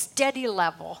that steady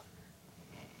level,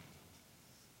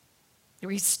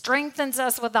 he strengthens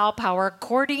us with all power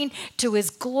according to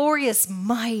his glorious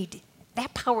might.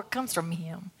 That power comes from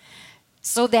him.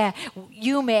 So that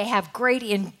you may have great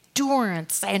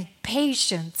endurance and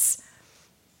patience.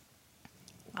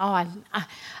 Oh,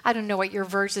 I don't know what your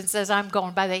version says. I'm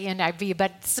going by the NIV,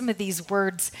 but some of these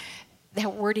words,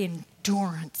 that word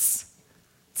endurance.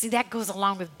 See, that goes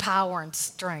along with power and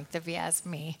strength, if you ask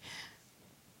me.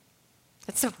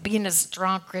 That's what being a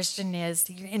strong Christian is.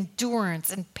 Your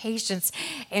endurance and patience,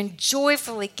 and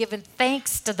joyfully giving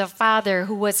thanks to the Father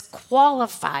who has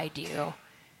qualified you.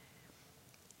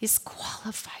 He's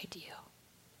qualified you.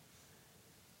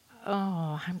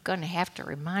 I'm going to have to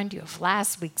remind you of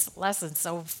last week's lesson.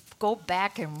 So go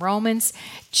back in Romans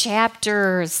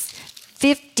chapters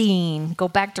 15. Go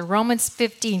back to Romans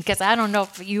 15, because I don't know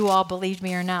if you all believed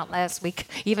me or not last week,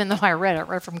 even though I read it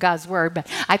right from God's word. But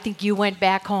I think you went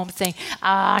back home saying,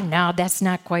 no, that's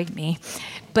not quite me.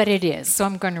 But it is. So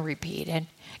I'm going to repeat it,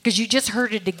 because you just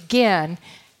heard it again.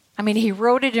 I mean, he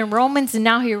wrote it in Romans, and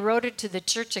now he wrote it to the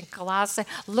church in Colossae.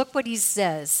 Look what he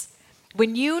says.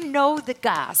 When you know the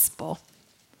gospel,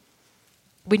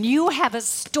 when you have a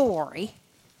story,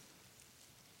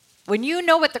 when you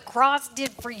know what the cross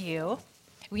did for you,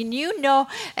 when you know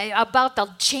about the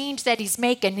change that he's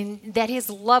making and that his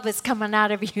love is coming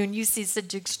out of you and you see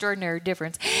such extraordinary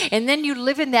difference, and then you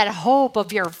live in that hope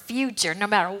of your future no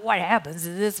matter what happens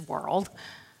in this world.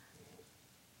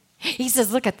 He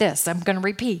says, look at this. I'm going to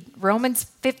repeat. Romans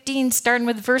 15, starting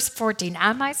with verse 14.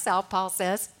 I myself, Paul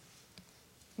says,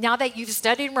 now that you've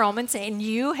studied Romans and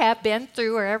you have been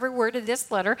through every word of this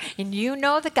letter and you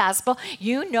know the gospel,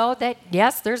 you know that,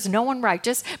 yes, there's no one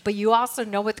righteous, but you also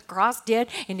know what the cross did.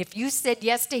 And if you said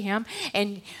yes to him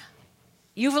and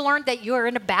you've learned that you are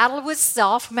in a battle with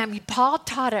self, I mean, Paul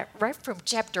taught it right from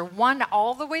chapter 1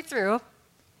 all the way through.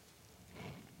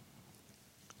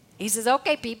 He says,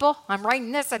 okay, people, I'm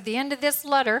writing this at the end of this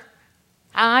letter.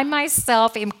 I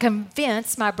myself am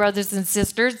convinced, my brothers and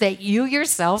sisters, that you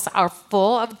yourselves are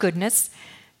full of goodness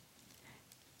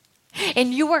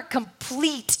and you are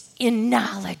complete in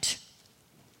knowledge.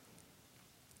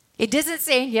 It doesn't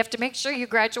say you have to make sure you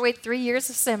graduate 3 years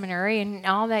of seminary and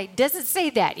all that. It doesn't say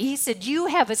that. He said you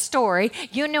have a story.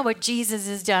 You know what Jesus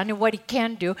has done and what he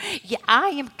can do. Yeah, I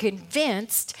am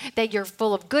convinced that you're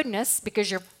full of goodness because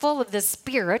you're full of the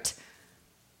Spirit.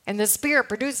 And the Spirit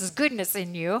produces goodness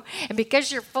in you. And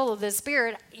because you're full of the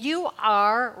Spirit, you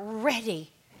are ready.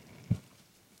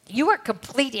 You are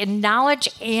complete in knowledge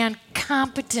and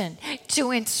competent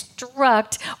to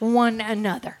instruct one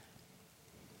another.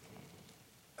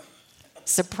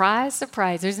 Surprise,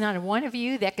 surprise. There's not one of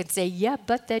you that could say, yeah,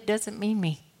 but that doesn't mean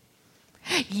me.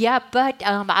 Yeah, but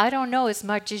I don't know as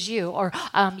much as you. Or,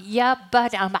 yeah,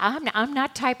 but I'm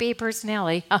not type A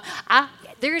personality.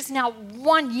 There's not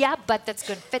one yeah, but that's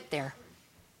going to fit there.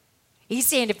 He's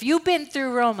saying if you've been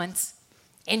through Romans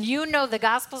and you know the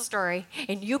gospel story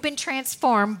and you've been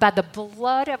transformed by the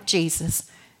blood of Jesus,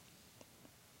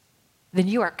 then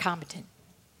you are competent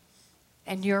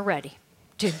and you're ready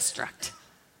to instruct.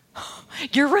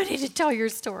 You're ready to tell your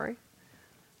story.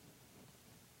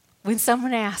 When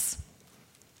someone asks,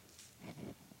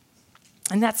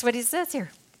 and that's what he says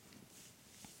here.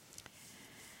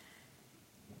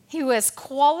 He who has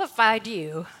qualified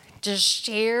you to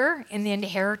share in the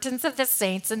inheritance of the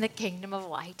saints in the kingdom of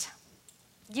light.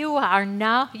 You have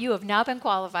now been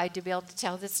qualified to be able to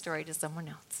tell this story to someone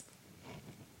else.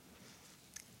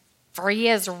 For he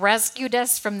has rescued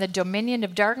us from the dominion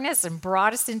of darkness and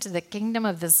brought us into the kingdom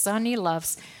of the Son he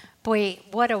loves. Boy,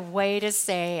 what a way to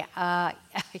say, let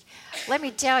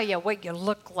me tell you what you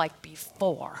look like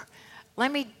before.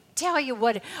 Let me tell you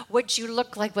what you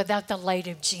look like without the light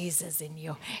of Jesus in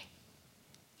you.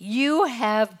 You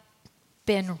have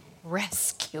been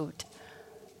rescued.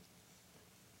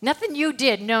 Nothing you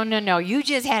did. No. You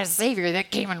just had a Savior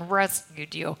that came and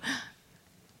rescued you.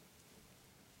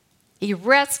 He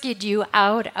rescued you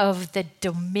out of the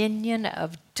dominion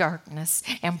of darkness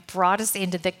and brought us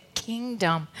into the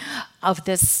kingdom of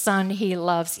the Son he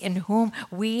loves, in whom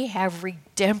we have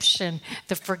redemption,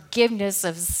 the forgiveness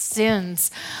of sins.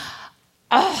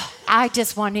 Oh, I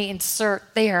just want to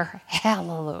insert there,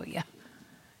 hallelujah.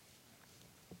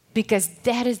 Because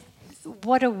that is,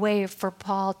 what a way for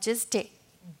Paul just to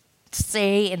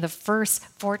say in the first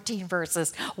 14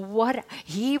 verses, what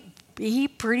he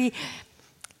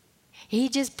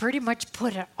just pretty much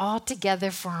put it all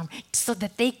together for them so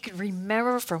that they could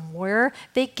remember from where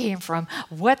they came from,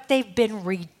 what they've been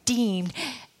redeemed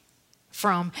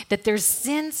from, that their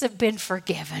sins have been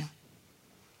forgiven.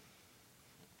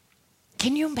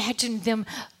 Can you imagine them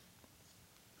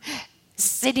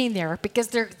sitting there, because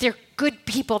they're good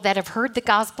people that have heard the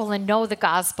gospel and know the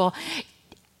gospel?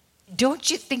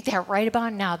 Don't you think that right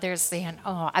about now they're saying,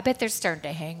 oh, I bet they're starting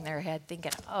to hang their head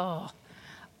thinking, oh,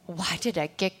 why did I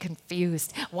get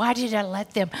confused? Why did I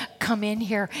let them come in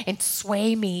here and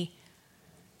sway me?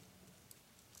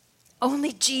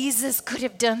 Only Jesus could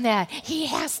have done that. He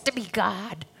has to be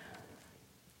God.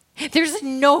 There's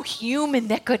no human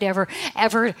that could ever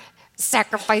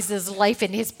sacrifice his life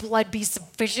and his blood be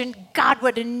sufficient. God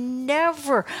would have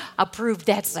never approved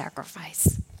that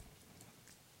sacrifice.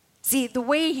 See, the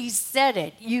way he said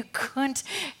it, you couldn't,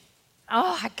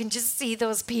 I can just see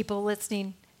those people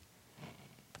listening.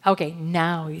 Okay,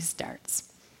 now he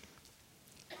starts.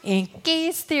 In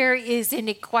case there is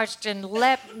any question,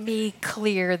 let me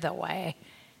clear the way.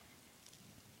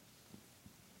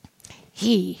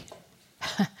 He.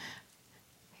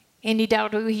 Any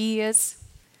doubt who he is?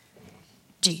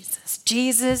 Jesus.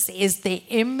 Jesus is the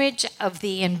image of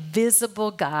the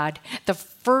invisible God, the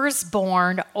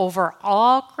firstborn over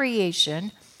all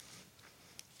creation.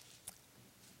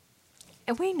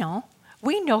 And we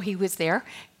know he was there.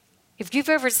 If you've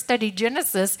ever studied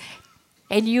Genesis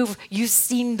and you've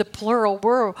seen the plural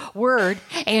word,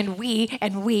 and we,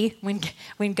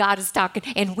 when God is talking,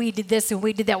 and we did this and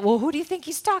we did that, well, who do you think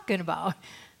he's talking about?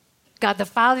 God the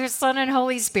Father, Son, and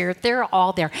Holy Spirit, they're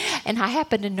all there. And I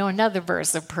happen to know another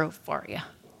verse of proof for you.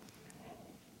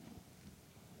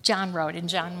 John wrote in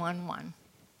John 1:1,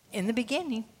 in the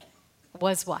beginning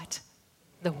was what?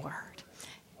 The Word.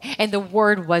 And the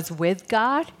Word was with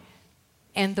God,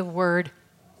 and the Word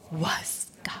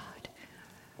was God.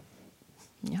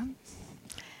 Yeah.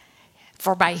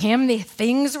 For by him the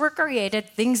things were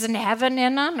created, things in heaven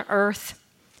and on earth,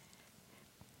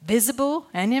 visible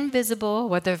and invisible,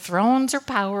 whether thrones or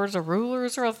powers or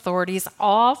rulers or authorities,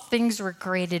 all things were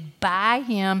created by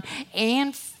him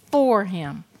and for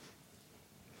him.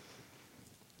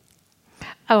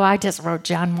 Oh, I just wrote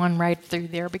John 1 right through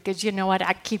there because you know what?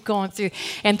 I keep going through.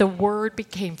 And the Word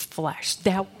became flesh.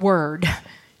 That Word,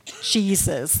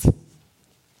 Jesus,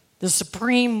 the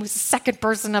supreme second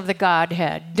person of the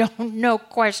Godhead, no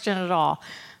question at all.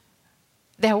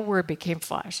 That Word became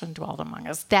flesh and dwelt among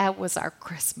us. That was our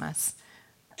Christmas.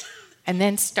 And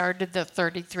then started the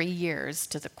 33 years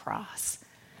to the cross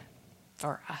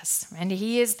for us. And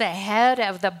he is the head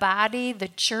of the body, the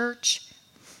church.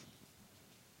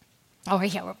 Oh,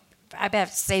 yeah, I have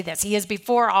to say this. He is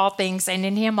before all things, and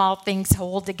in him all things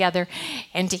hold together.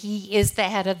 And he is the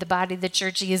head of the body, the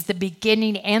church. He is the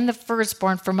beginning and the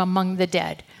firstborn from among the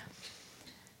dead.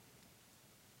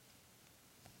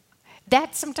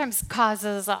 That sometimes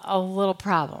causes a little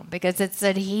problem because it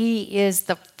said he is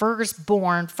the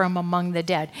firstborn from among the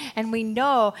dead. And we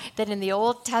know that in the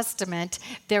Old Testament,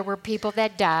 there were people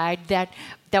that died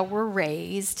that were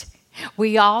raised.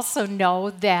 We also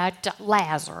know that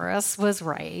Lazarus was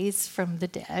raised from the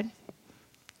dead.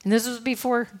 And this was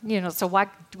before, so why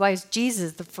is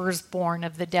Jesus the firstborn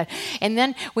of the dead? And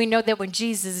then we know that when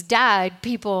Jesus died,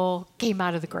 people came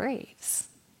out of the graves.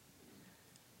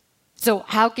 So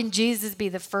how can Jesus be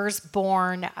the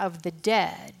firstborn of the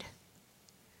dead?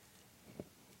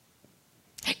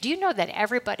 Do you know that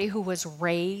everybody who was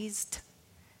raised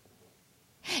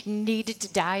needed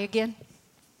to die again?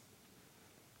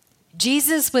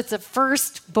 Jesus was the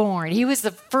firstborn. He was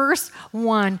the first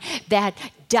one that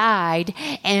died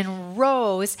and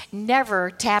rose, never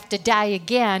to have to die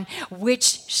again,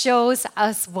 which shows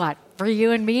us what? For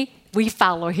you and me, we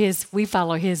follow his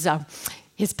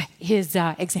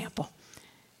example.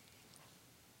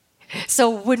 So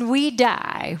when we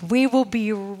die, we will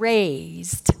be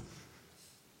raised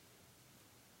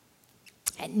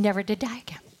and never to die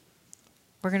again.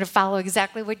 We're going to follow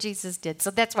exactly what Jesus did.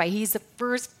 So that's why he's the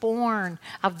firstborn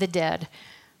of the dead.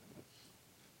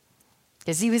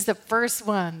 Because he was the first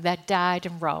one that died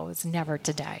and rose, never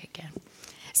to die again.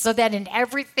 So that in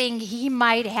everything he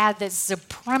might have the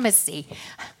supremacy.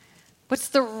 What's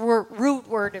the root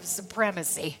word of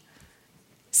supremacy?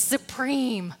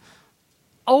 Supreme.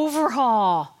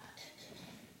 Overhaul.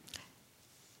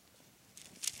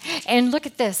 And look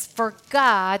at this. For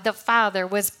God the Father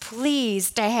was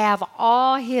pleased to have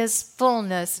all his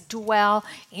fullness dwell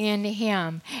in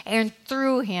him, and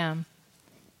through him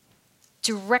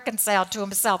to reconcile to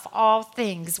himself all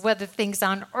things, whether things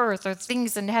on earth or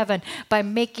things in heaven, by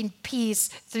making peace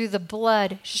through the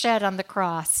blood shed on the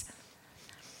cross.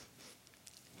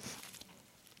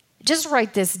 Just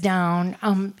write this down.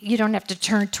 You don't have to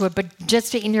turn to it, but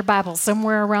just in your Bible,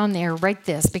 somewhere around there, write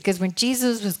this. Because when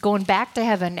Jesus was going back to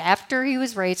heaven after he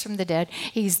was raised from the dead,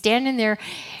 he's standing there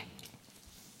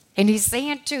and he's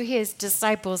saying to his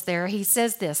disciples there, he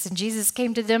says this, and Jesus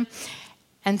came to them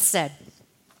and said,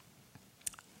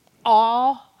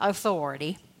 all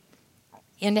authority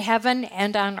in heaven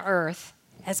and on earth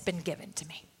has been given to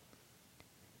me.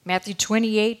 Matthew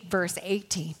 28, verse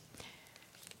 18.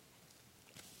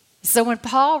 So when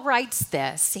Paul writes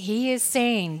this, he is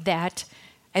saying that,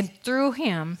 and through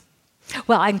him,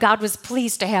 and God was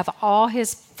pleased to have all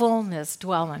his fullness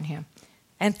dwell in him,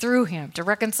 and through him to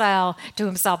reconcile to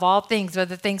himself all things,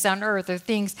 whether things on earth or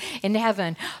things in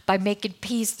heaven, by making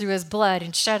peace through his blood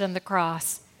and shed on the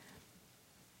cross.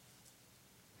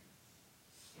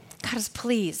 God is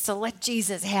pleased, so let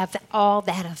Jesus have all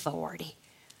that authority.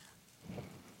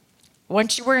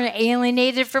 Once you were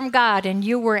alienated from God and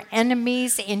you were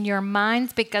enemies in your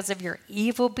minds because of your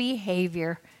evil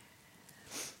behavior.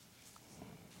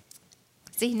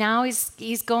 See, now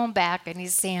he's going back and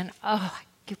he's saying, oh,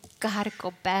 you've got to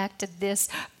go back to this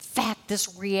fact,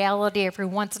 this reality every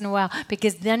once in a while,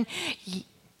 because then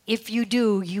if you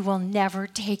do, you will never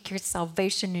take your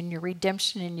salvation and your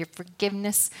redemption and your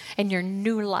forgiveness and your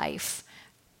new life.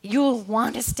 You'll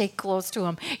want to stay close to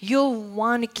him. You'll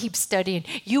want to keep studying.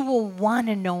 You will want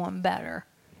to know him better.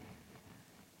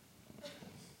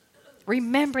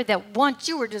 Remember that once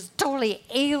you were just totally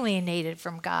alienated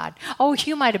from God. Oh,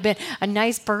 you might have been a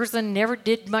nice person, never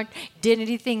did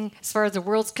anything as far as the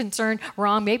world's concerned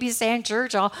wrong. Maybe you sang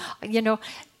church,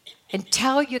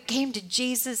 until you came to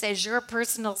Jesus as your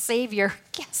personal Savior.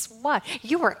 Guess what?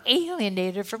 You were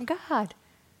alienated from God.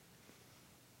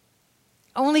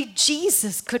 Only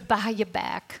Jesus could buy you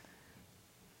back.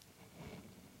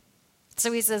 So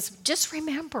he says, just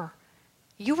remember,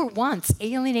 you were once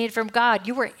alienated from God.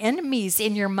 You were enemies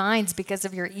in your minds because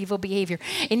of your evil behavior.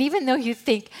 And even though you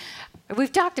think,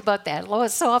 we've talked about that.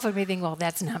 So often we think, well,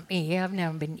 that's not me. I've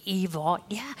never been evil.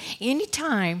 Yeah,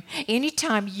 anytime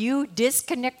you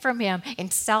disconnect from him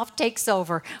and self takes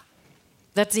over,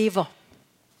 that's evil.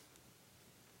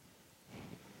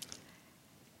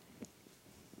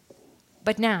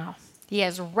 But now, he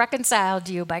has reconciled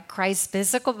you by Christ's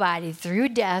physical body through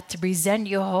death to present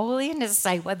you holy in his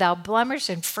sight without blemish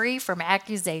and free from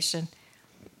accusation.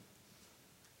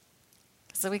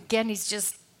 So again, he's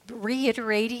just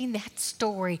reiterating that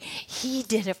story. He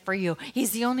did it for you. He's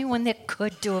the only one that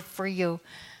could do it for you.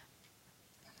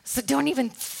 So don't even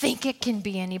think it can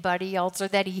be anybody else or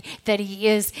that he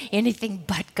is anything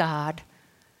but God.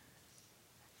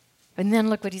 And then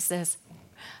look what he says.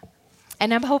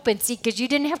 And I'm hoping, see, because you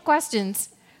didn't have questions,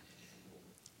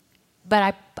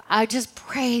 but I just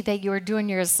pray that you are doing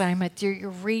your assignment.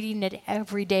 You're reading it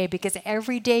every day, because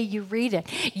every day you read it,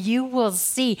 you will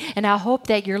see. And I hope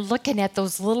that you're looking at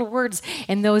those little words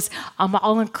and those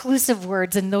all-inclusive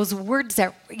words and those words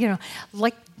that,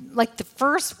 like the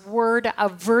first word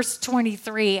of verse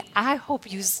 23. I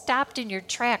hope you stopped in your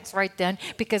tracks right then,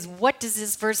 because what does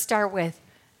this verse start with?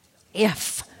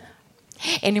 If.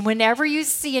 And whenever you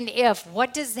see an if,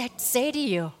 what does that say to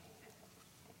you?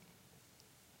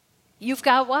 You've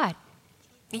got what?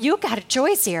 You've got a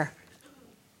choice here.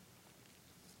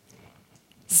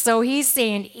 So he's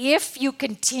saying, if you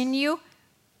continue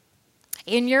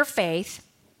in your faith,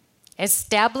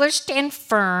 established and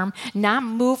firm, not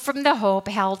moved from the hope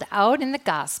held out in the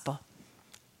gospel.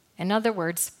 In other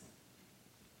words,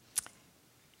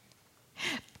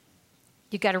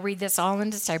 you got to read this all in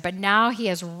the but now he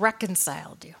has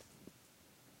reconciled you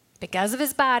because of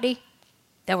his body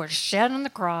that was shed on the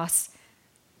cross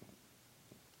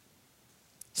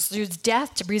through his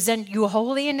death to present you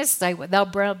holy in his sight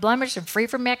without blemish and free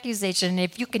from accusation. And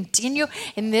if you continue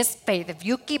in this faith, if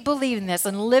you keep believing this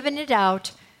and living it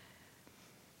out,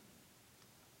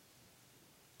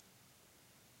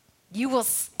 you will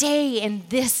stay in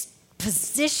this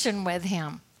position with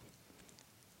him.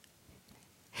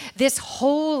 This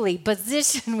holy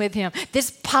position with him,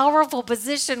 this powerful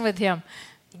position with him.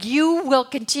 You will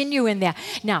continue in that.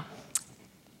 Now,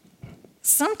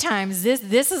 sometimes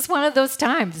this is one of those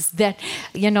times that,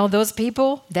 those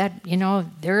people that,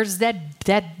 there's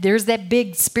that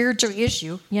big spiritual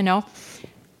issue, the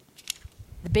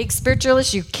big spiritual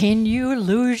issue. Can you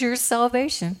lose your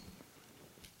salvation?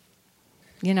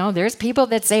 There's people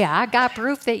that say, I got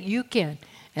proof that you can.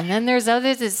 And then there's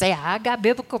others that say, I got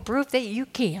biblical proof that you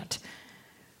can't.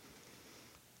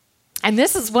 And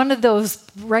this is one of those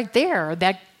right there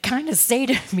that kind of say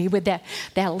to me with that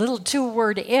little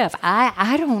 2-word if.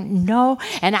 I don't know,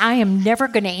 and I am never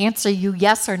going to answer you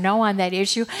yes or no on that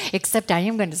issue, except I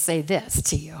am going to say this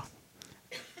to you.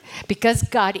 Because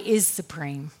God is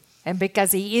supreme. And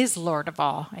because he is Lord of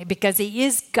all, because he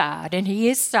is God and he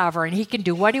is sovereign, he can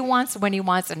do what he wants, when he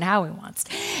wants, and how he wants.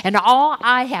 And all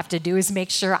I have to do is make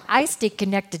sure I stay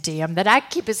connected to him, that I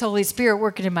keep his Holy Spirit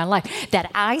working in my life, that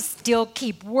I still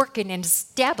keep working and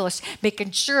establish,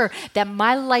 making sure that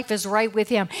my life is right with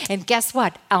him. And guess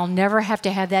what? I'll never have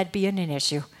to have that being an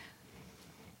issue.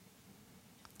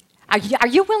 Are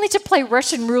you willing to play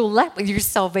Russian roulette with your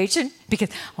salvation? Because,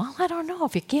 well, I don't know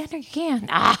if you can or you can't.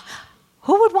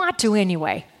 Who would want to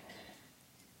anyway?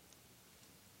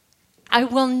 I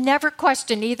will never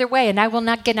question either way, and I will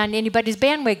not get on anybody's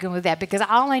bandwagon with that, because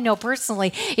all I know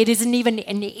personally, it isn't even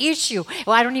an issue.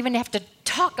 Well, I don't even have to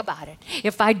talk about it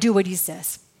if I do what he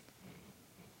says.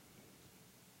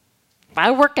 If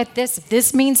I work at this, if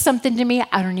this means something to me,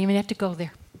 I don't even have to go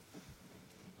there.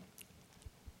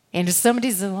 And if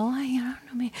somebody says, well, I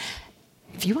don't know,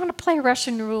 If you want to play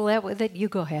Russian roulette with it, you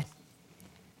go ahead.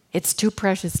 It's too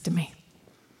precious to me.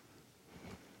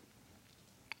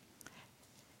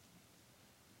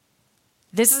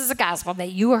 This is the gospel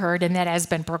that you heard and that has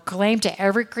been proclaimed to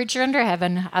every creature under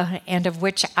heaven, and of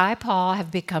which I, Paul,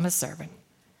 have become a servant.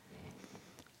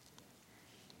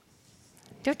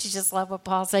 Don't you just love what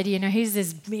Paul said? You know, he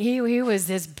was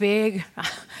this big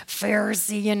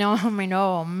Pharisee, you know. I mean,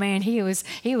 oh man, he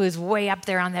was way up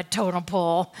there on that totem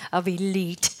pole of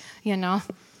elite, you know.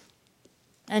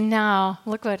 And now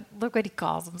look what he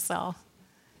calls himself.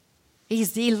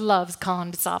 He loves calling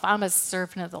himself, I'm a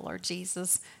servant of the Lord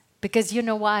Jesus. Because you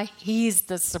know why? He's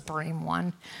the supreme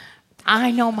one. I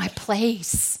know my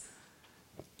place.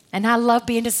 And I love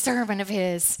being a servant of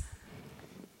his.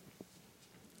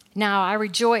 Now I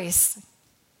rejoice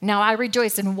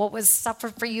in what was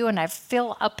suffered for you, and I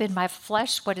fill up in my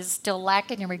flesh what is still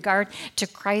lacking in regard to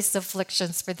Christ's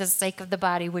afflictions for the sake of the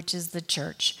body, which is the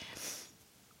church.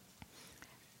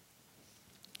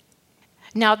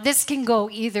 Now, this can go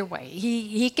either way.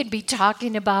 He could be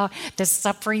talking about the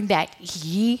suffering that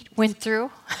he went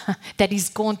through, that he's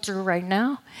going through right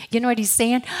now. You know what he's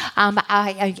saying?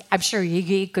 I'm sure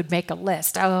he could make a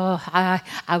list. Oh,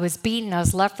 I was beaten. I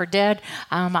was left for dead.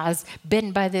 I was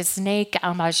bitten by this snake. I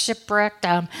was shipwrecked.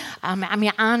 I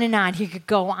mean, on and on. He could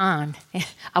go on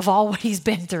of all what he's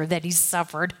been through, that he's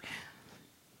suffered.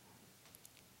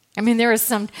 I mean, there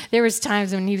was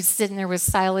times when he was sitting there with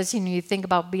Silas, you know, you think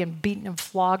about being beaten and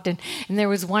flogged, and there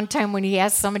was one time when he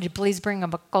asked somebody to please bring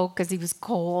him a Coke because he was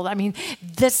cold. I mean,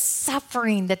 the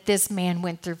suffering that this man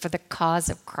went through for the cause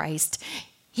of Christ.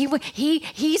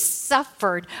 He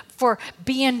suffered for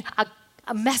being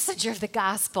a messenger of the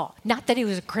gospel, not that he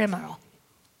was a criminal.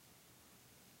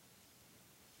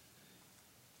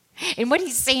 And what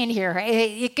he's saying here,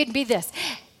 it could be this.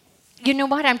 You know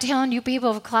what I'm telling you,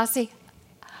 people of Colossae?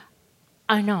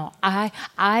 I know.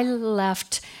 I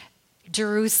left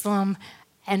Jerusalem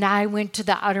and I went to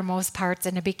the uttermost parts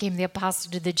and I became the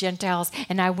apostle to the Gentiles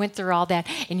and I went through all that.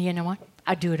 And you know what?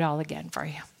 I'd do it all again for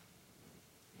you.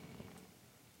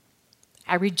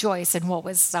 I rejoice in what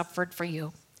was suffered for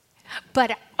you.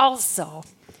 But also,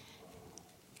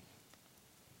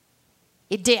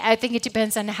 I think it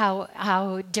depends on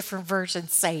how different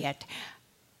versions say it.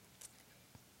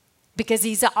 Because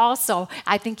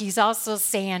I think he's also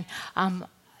saying,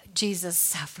 Jesus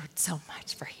suffered so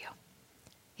much for you.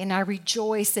 And I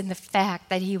rejoice in the fact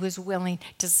that he was willing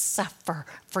to suffer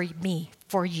for me,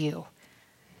 for you.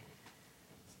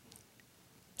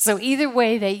 So either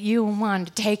way that you want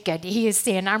to take it, he is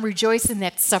saying, I'm rejoicing in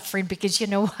that suffering because you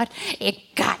know what?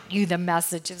 It got you the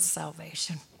message of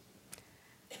salvation.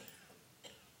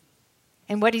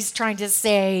 And what he's trying to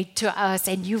say to us,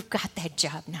 and you've got that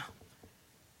job now.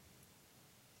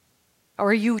 Or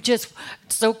are you just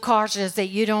so cautious that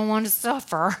you don't want to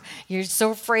suffer? You're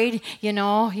so afraid, you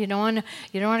know, you don't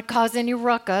want to cause any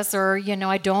ruckus, or you know,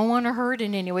 I don't want to hurt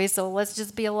in any way, so let's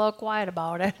just be a little quiet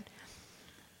about it.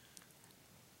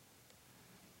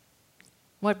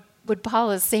 What Paul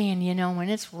is saying, you know, when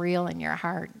it's real in your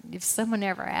heart, if someone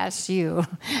ever asks you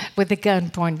with a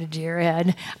gun pointed to your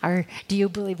head, or do you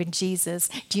believe in Jesus?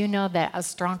 Do you know that a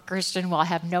strong Christian will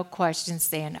have no question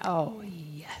saying, oh,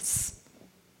 yes.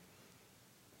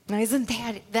 Now,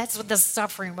 that's what the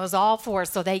suffering was all for,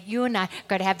 so that you and I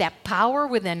could have that power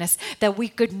within us, that we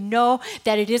could know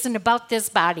that it isn't about this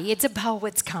body, it's about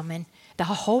what's coming, the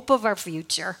hope of our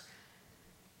future.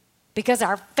 Because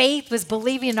our faith was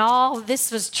believing all this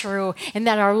was true, and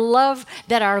that our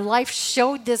life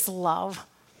showed this love.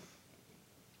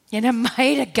 And it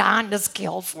might have gotten us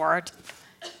killed for it.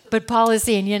 But Paul is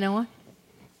saying, you know what?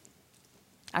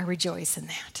 I rejoice in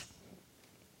that.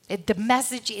 The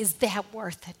message is that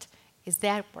worth it. Is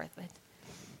that worth it?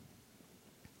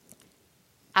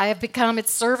 I have become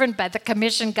its servant by the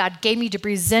commission God gave me to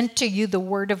present to you the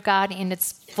word of God in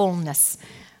its fullness.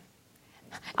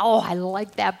 Oh, I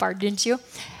like that part, didn't you?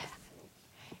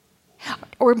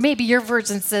 Or maybe your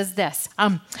version says this.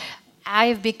 I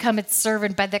have become its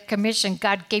servant by the commission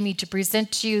God gave me to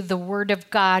present to you the word of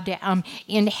God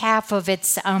in half of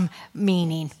its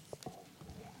meaning.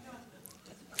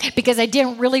 Because I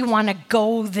didn't really want to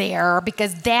go there,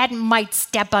 because that might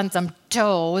step on some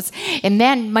toes, and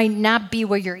that might not be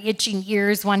where your itching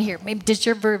ears want to hear. Maybe, does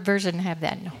your version have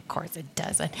that? No, of course it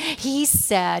doesn't. He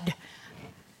said,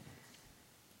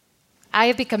 I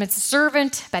have become its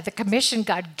servant by the commission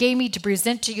God gave me to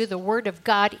present to you the word of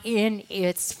God in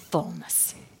its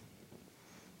fullness.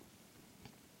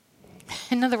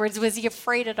 In other words, was he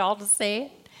afraid at all to say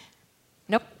it?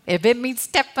 Nope. If it means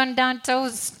step on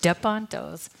toes, step on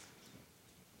toes.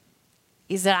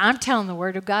 He said, I'm telling the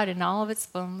word of God in all of its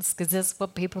fullness because this is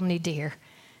what people need to hear.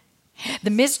 The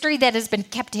mystery that has been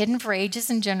kept hidden for ages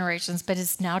and generations, but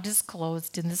is now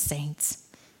disclosed in the saints.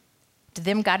 To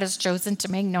them God has chosen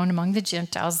to make known among the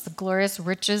Gentiles the glorious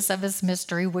riches of his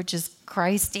mystery, which is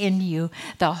Christ in you,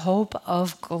 the hope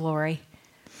of glory.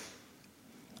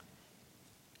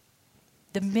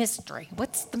 The mystery.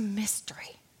 What's the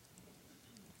mystery?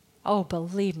 Oh,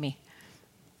 believe me.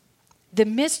 The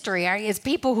mystery is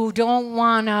people who don't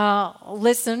want to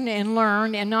listen and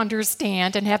learn and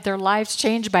understand and have their lives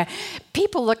changed by it.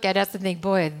 People look at us and think,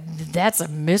 boy, that's a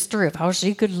mystery of how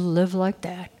she could live like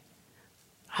that.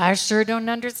 I sure don't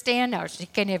understand how she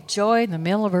can have joy in the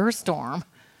middle of her storm.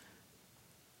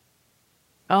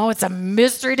 Oh, it's a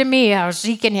mystery to me how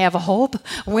she can have hope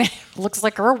when it looks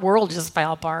like her world just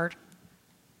fell apart.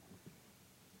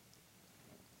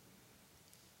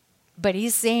 But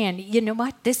he's saying, you know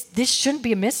what? This shouldn't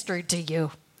be a mystery to you.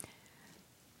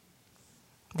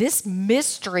 This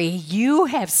mystery you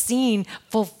have seen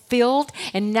fulfilled,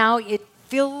 and now it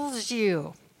fills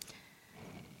you.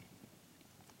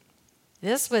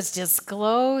 This was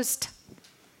disclosed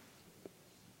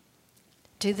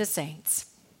to the saints.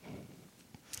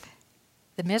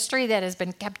 The mystery that has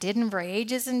been kept hidden for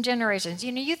ages and generations.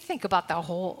 You know, you think about the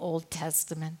whole Old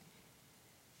Testament.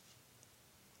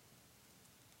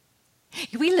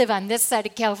 We live on this side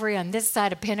of Calvary, on this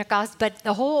side of Pentecost, but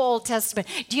the whole Old Testament,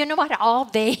 do you know what? All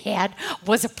they had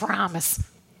was a promise.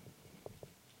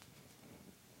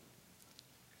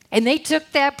 And they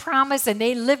took that promise and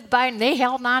they lived by it and they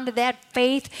held on to that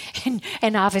faith.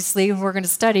 And obviously we're going to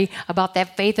study about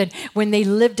that faith. And when they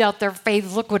lived out their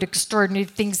faith, look what extraordinary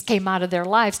things came out of their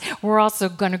lives. We're also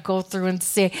going to go through and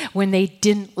say when they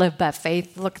didn't live by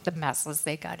faith, look at the messes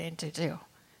they got into too.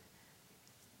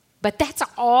 But that's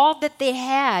all that they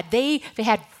had. They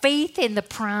had faith in the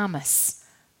promise.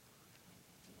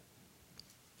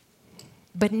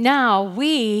 But now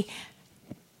we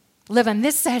live on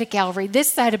this side of Calvary,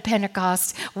 this side of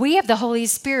Pentecost. We have the Holy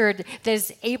Spirit that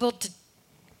is able to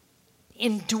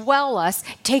indwell us,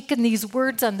 taking these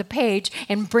words on the page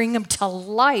and bring them to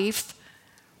life.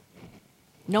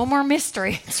 No more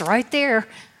mystery. It's right there,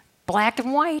 black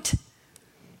and white.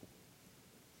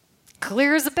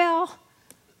 Clear as a bell.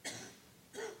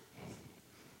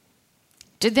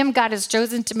 To them God has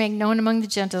chosen to make known among the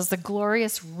Gentiles the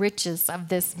glorious riches of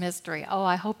this mystery. Oh,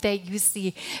 I hope that you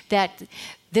see that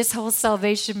this whole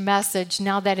salvation message,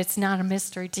 now that it's not a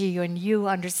mystery to you and you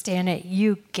understand it,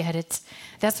 you get it.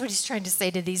 That's what he's trying to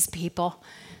say to these people.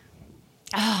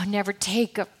 Oh, never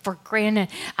take it for granted.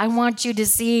 I want you to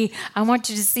see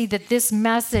that this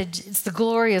message is the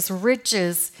glorious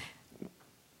riches,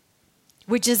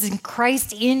 which is in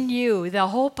Christ in you, the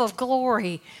hope of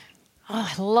glory. Oh,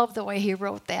 I love the way he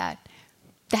wrote that.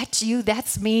 That's you,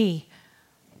 that's me.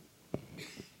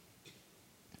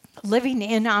 Living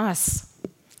in us.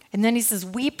 And then he says,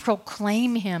 we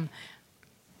proclaim him.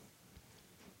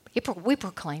 We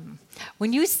proclaim him.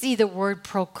 When you see the word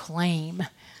proclaim,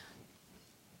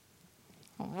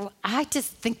 I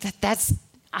just think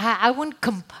I wouldn't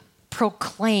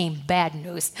proclaim bad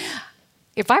news.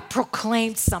 If I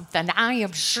proclaim something, I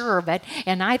am sure of it,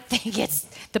 and I think it's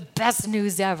the best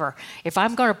news ever. If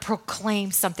I'm going to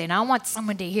proclaim something, I want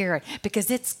someone to hear it because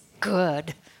it's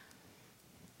good.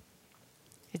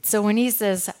 And so when he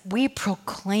says, we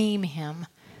proclaim him,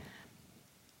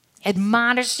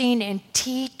 admonishing and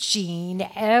teaching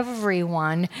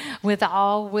everyone with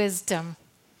all wisdom.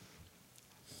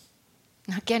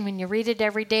 Again, when you read it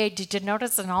every day, did you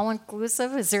notice an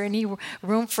all-inclusive? Is there any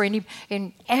room for any?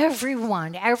 And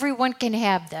everyone can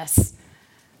have this.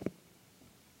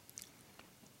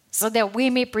 So that we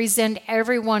may present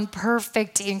everyone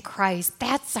perfect in Christ.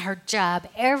 That's our job.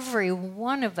 Every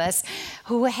one of us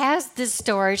who has this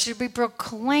story should be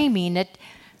proclaiming it.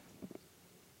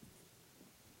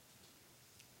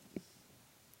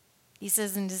 He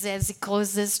says, and as he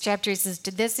closes this chapter, he says,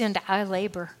 to this end I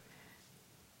labor.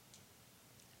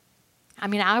 I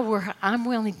mean, I'm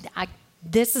willing,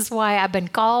 this is why I've been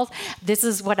called. This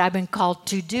is what I've been called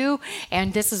to do.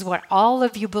 And this is what all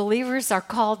of you believers are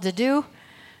called to do.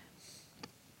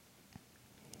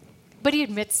 But he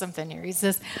admits something here. He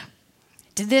says,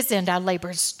 to this end I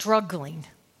labor, struggling.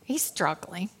 He's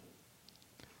struggling.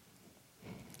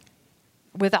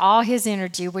 With all his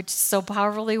energy, which so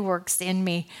powerfully works in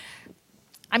me.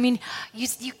 I mean,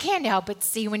 you can't help but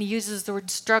see when he uses the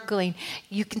word struggling,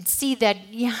 you can see that,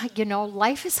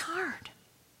 life is hard.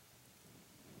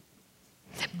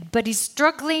 But he's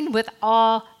struggling with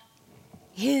all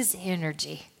his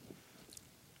energy.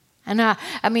 And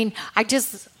I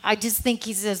just think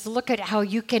he says, look at how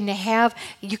you can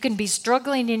be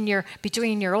struggling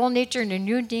between your old nature and your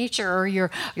new nature, or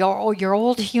your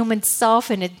old human self,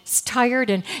 and it's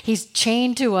tired, and he's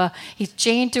chained to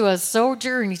a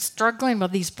soldier, and he's struggling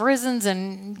with these prisons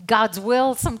and God's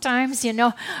will sometimes,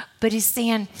 But he's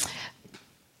saying,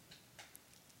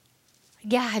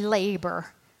 yeah, I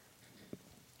labor.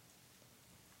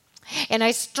 And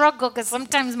I struggle because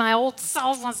sometimes my old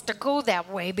self wants to go that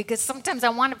way, because sometimes I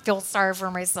want to feel sorry for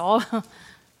myself.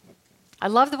 I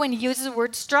love the when he uses the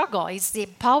word struggle.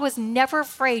 Paul was never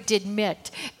afraid to admit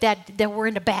that we're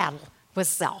in a battle with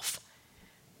self.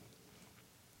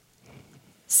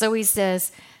 So he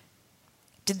says,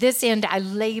 to this end I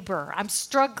labor. I'm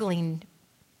struggling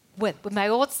with my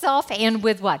old self and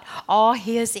with what? All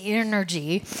his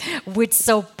energy, which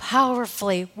so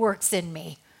powerfully works in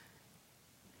me.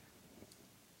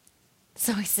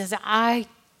 So he says, I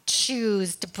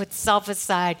choose to put self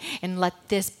aside and let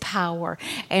this power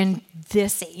and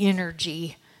this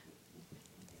energy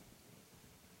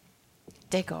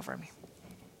take over me.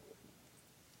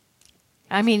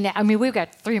 I mean, we've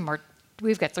got three more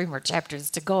chapters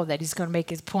to go that he's going to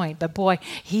make his point. But boy,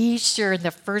 he sure in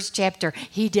the first chapter,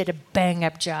 he did a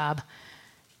bang-up job.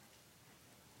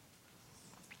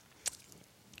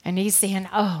 And he's saying,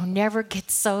 never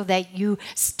get so that you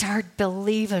start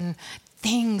believing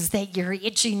things that your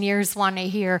itching ears want to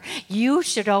hear. You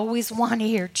should always want to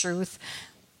hear truth.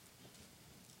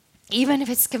 Even if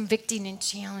it's convicting and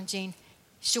challenging, you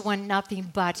should want nothing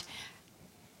but,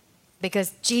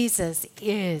 because Jesus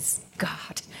is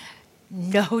God.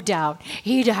 No doubt.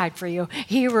 He died for you.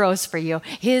 He rose for you.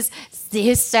 His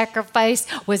sacrifice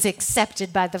was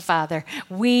accepted by the Father.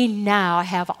 We now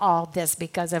have all this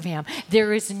because of him.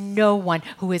 There is no one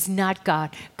who is not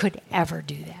God could ever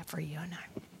do that for you and I.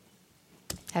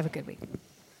 Have a good week.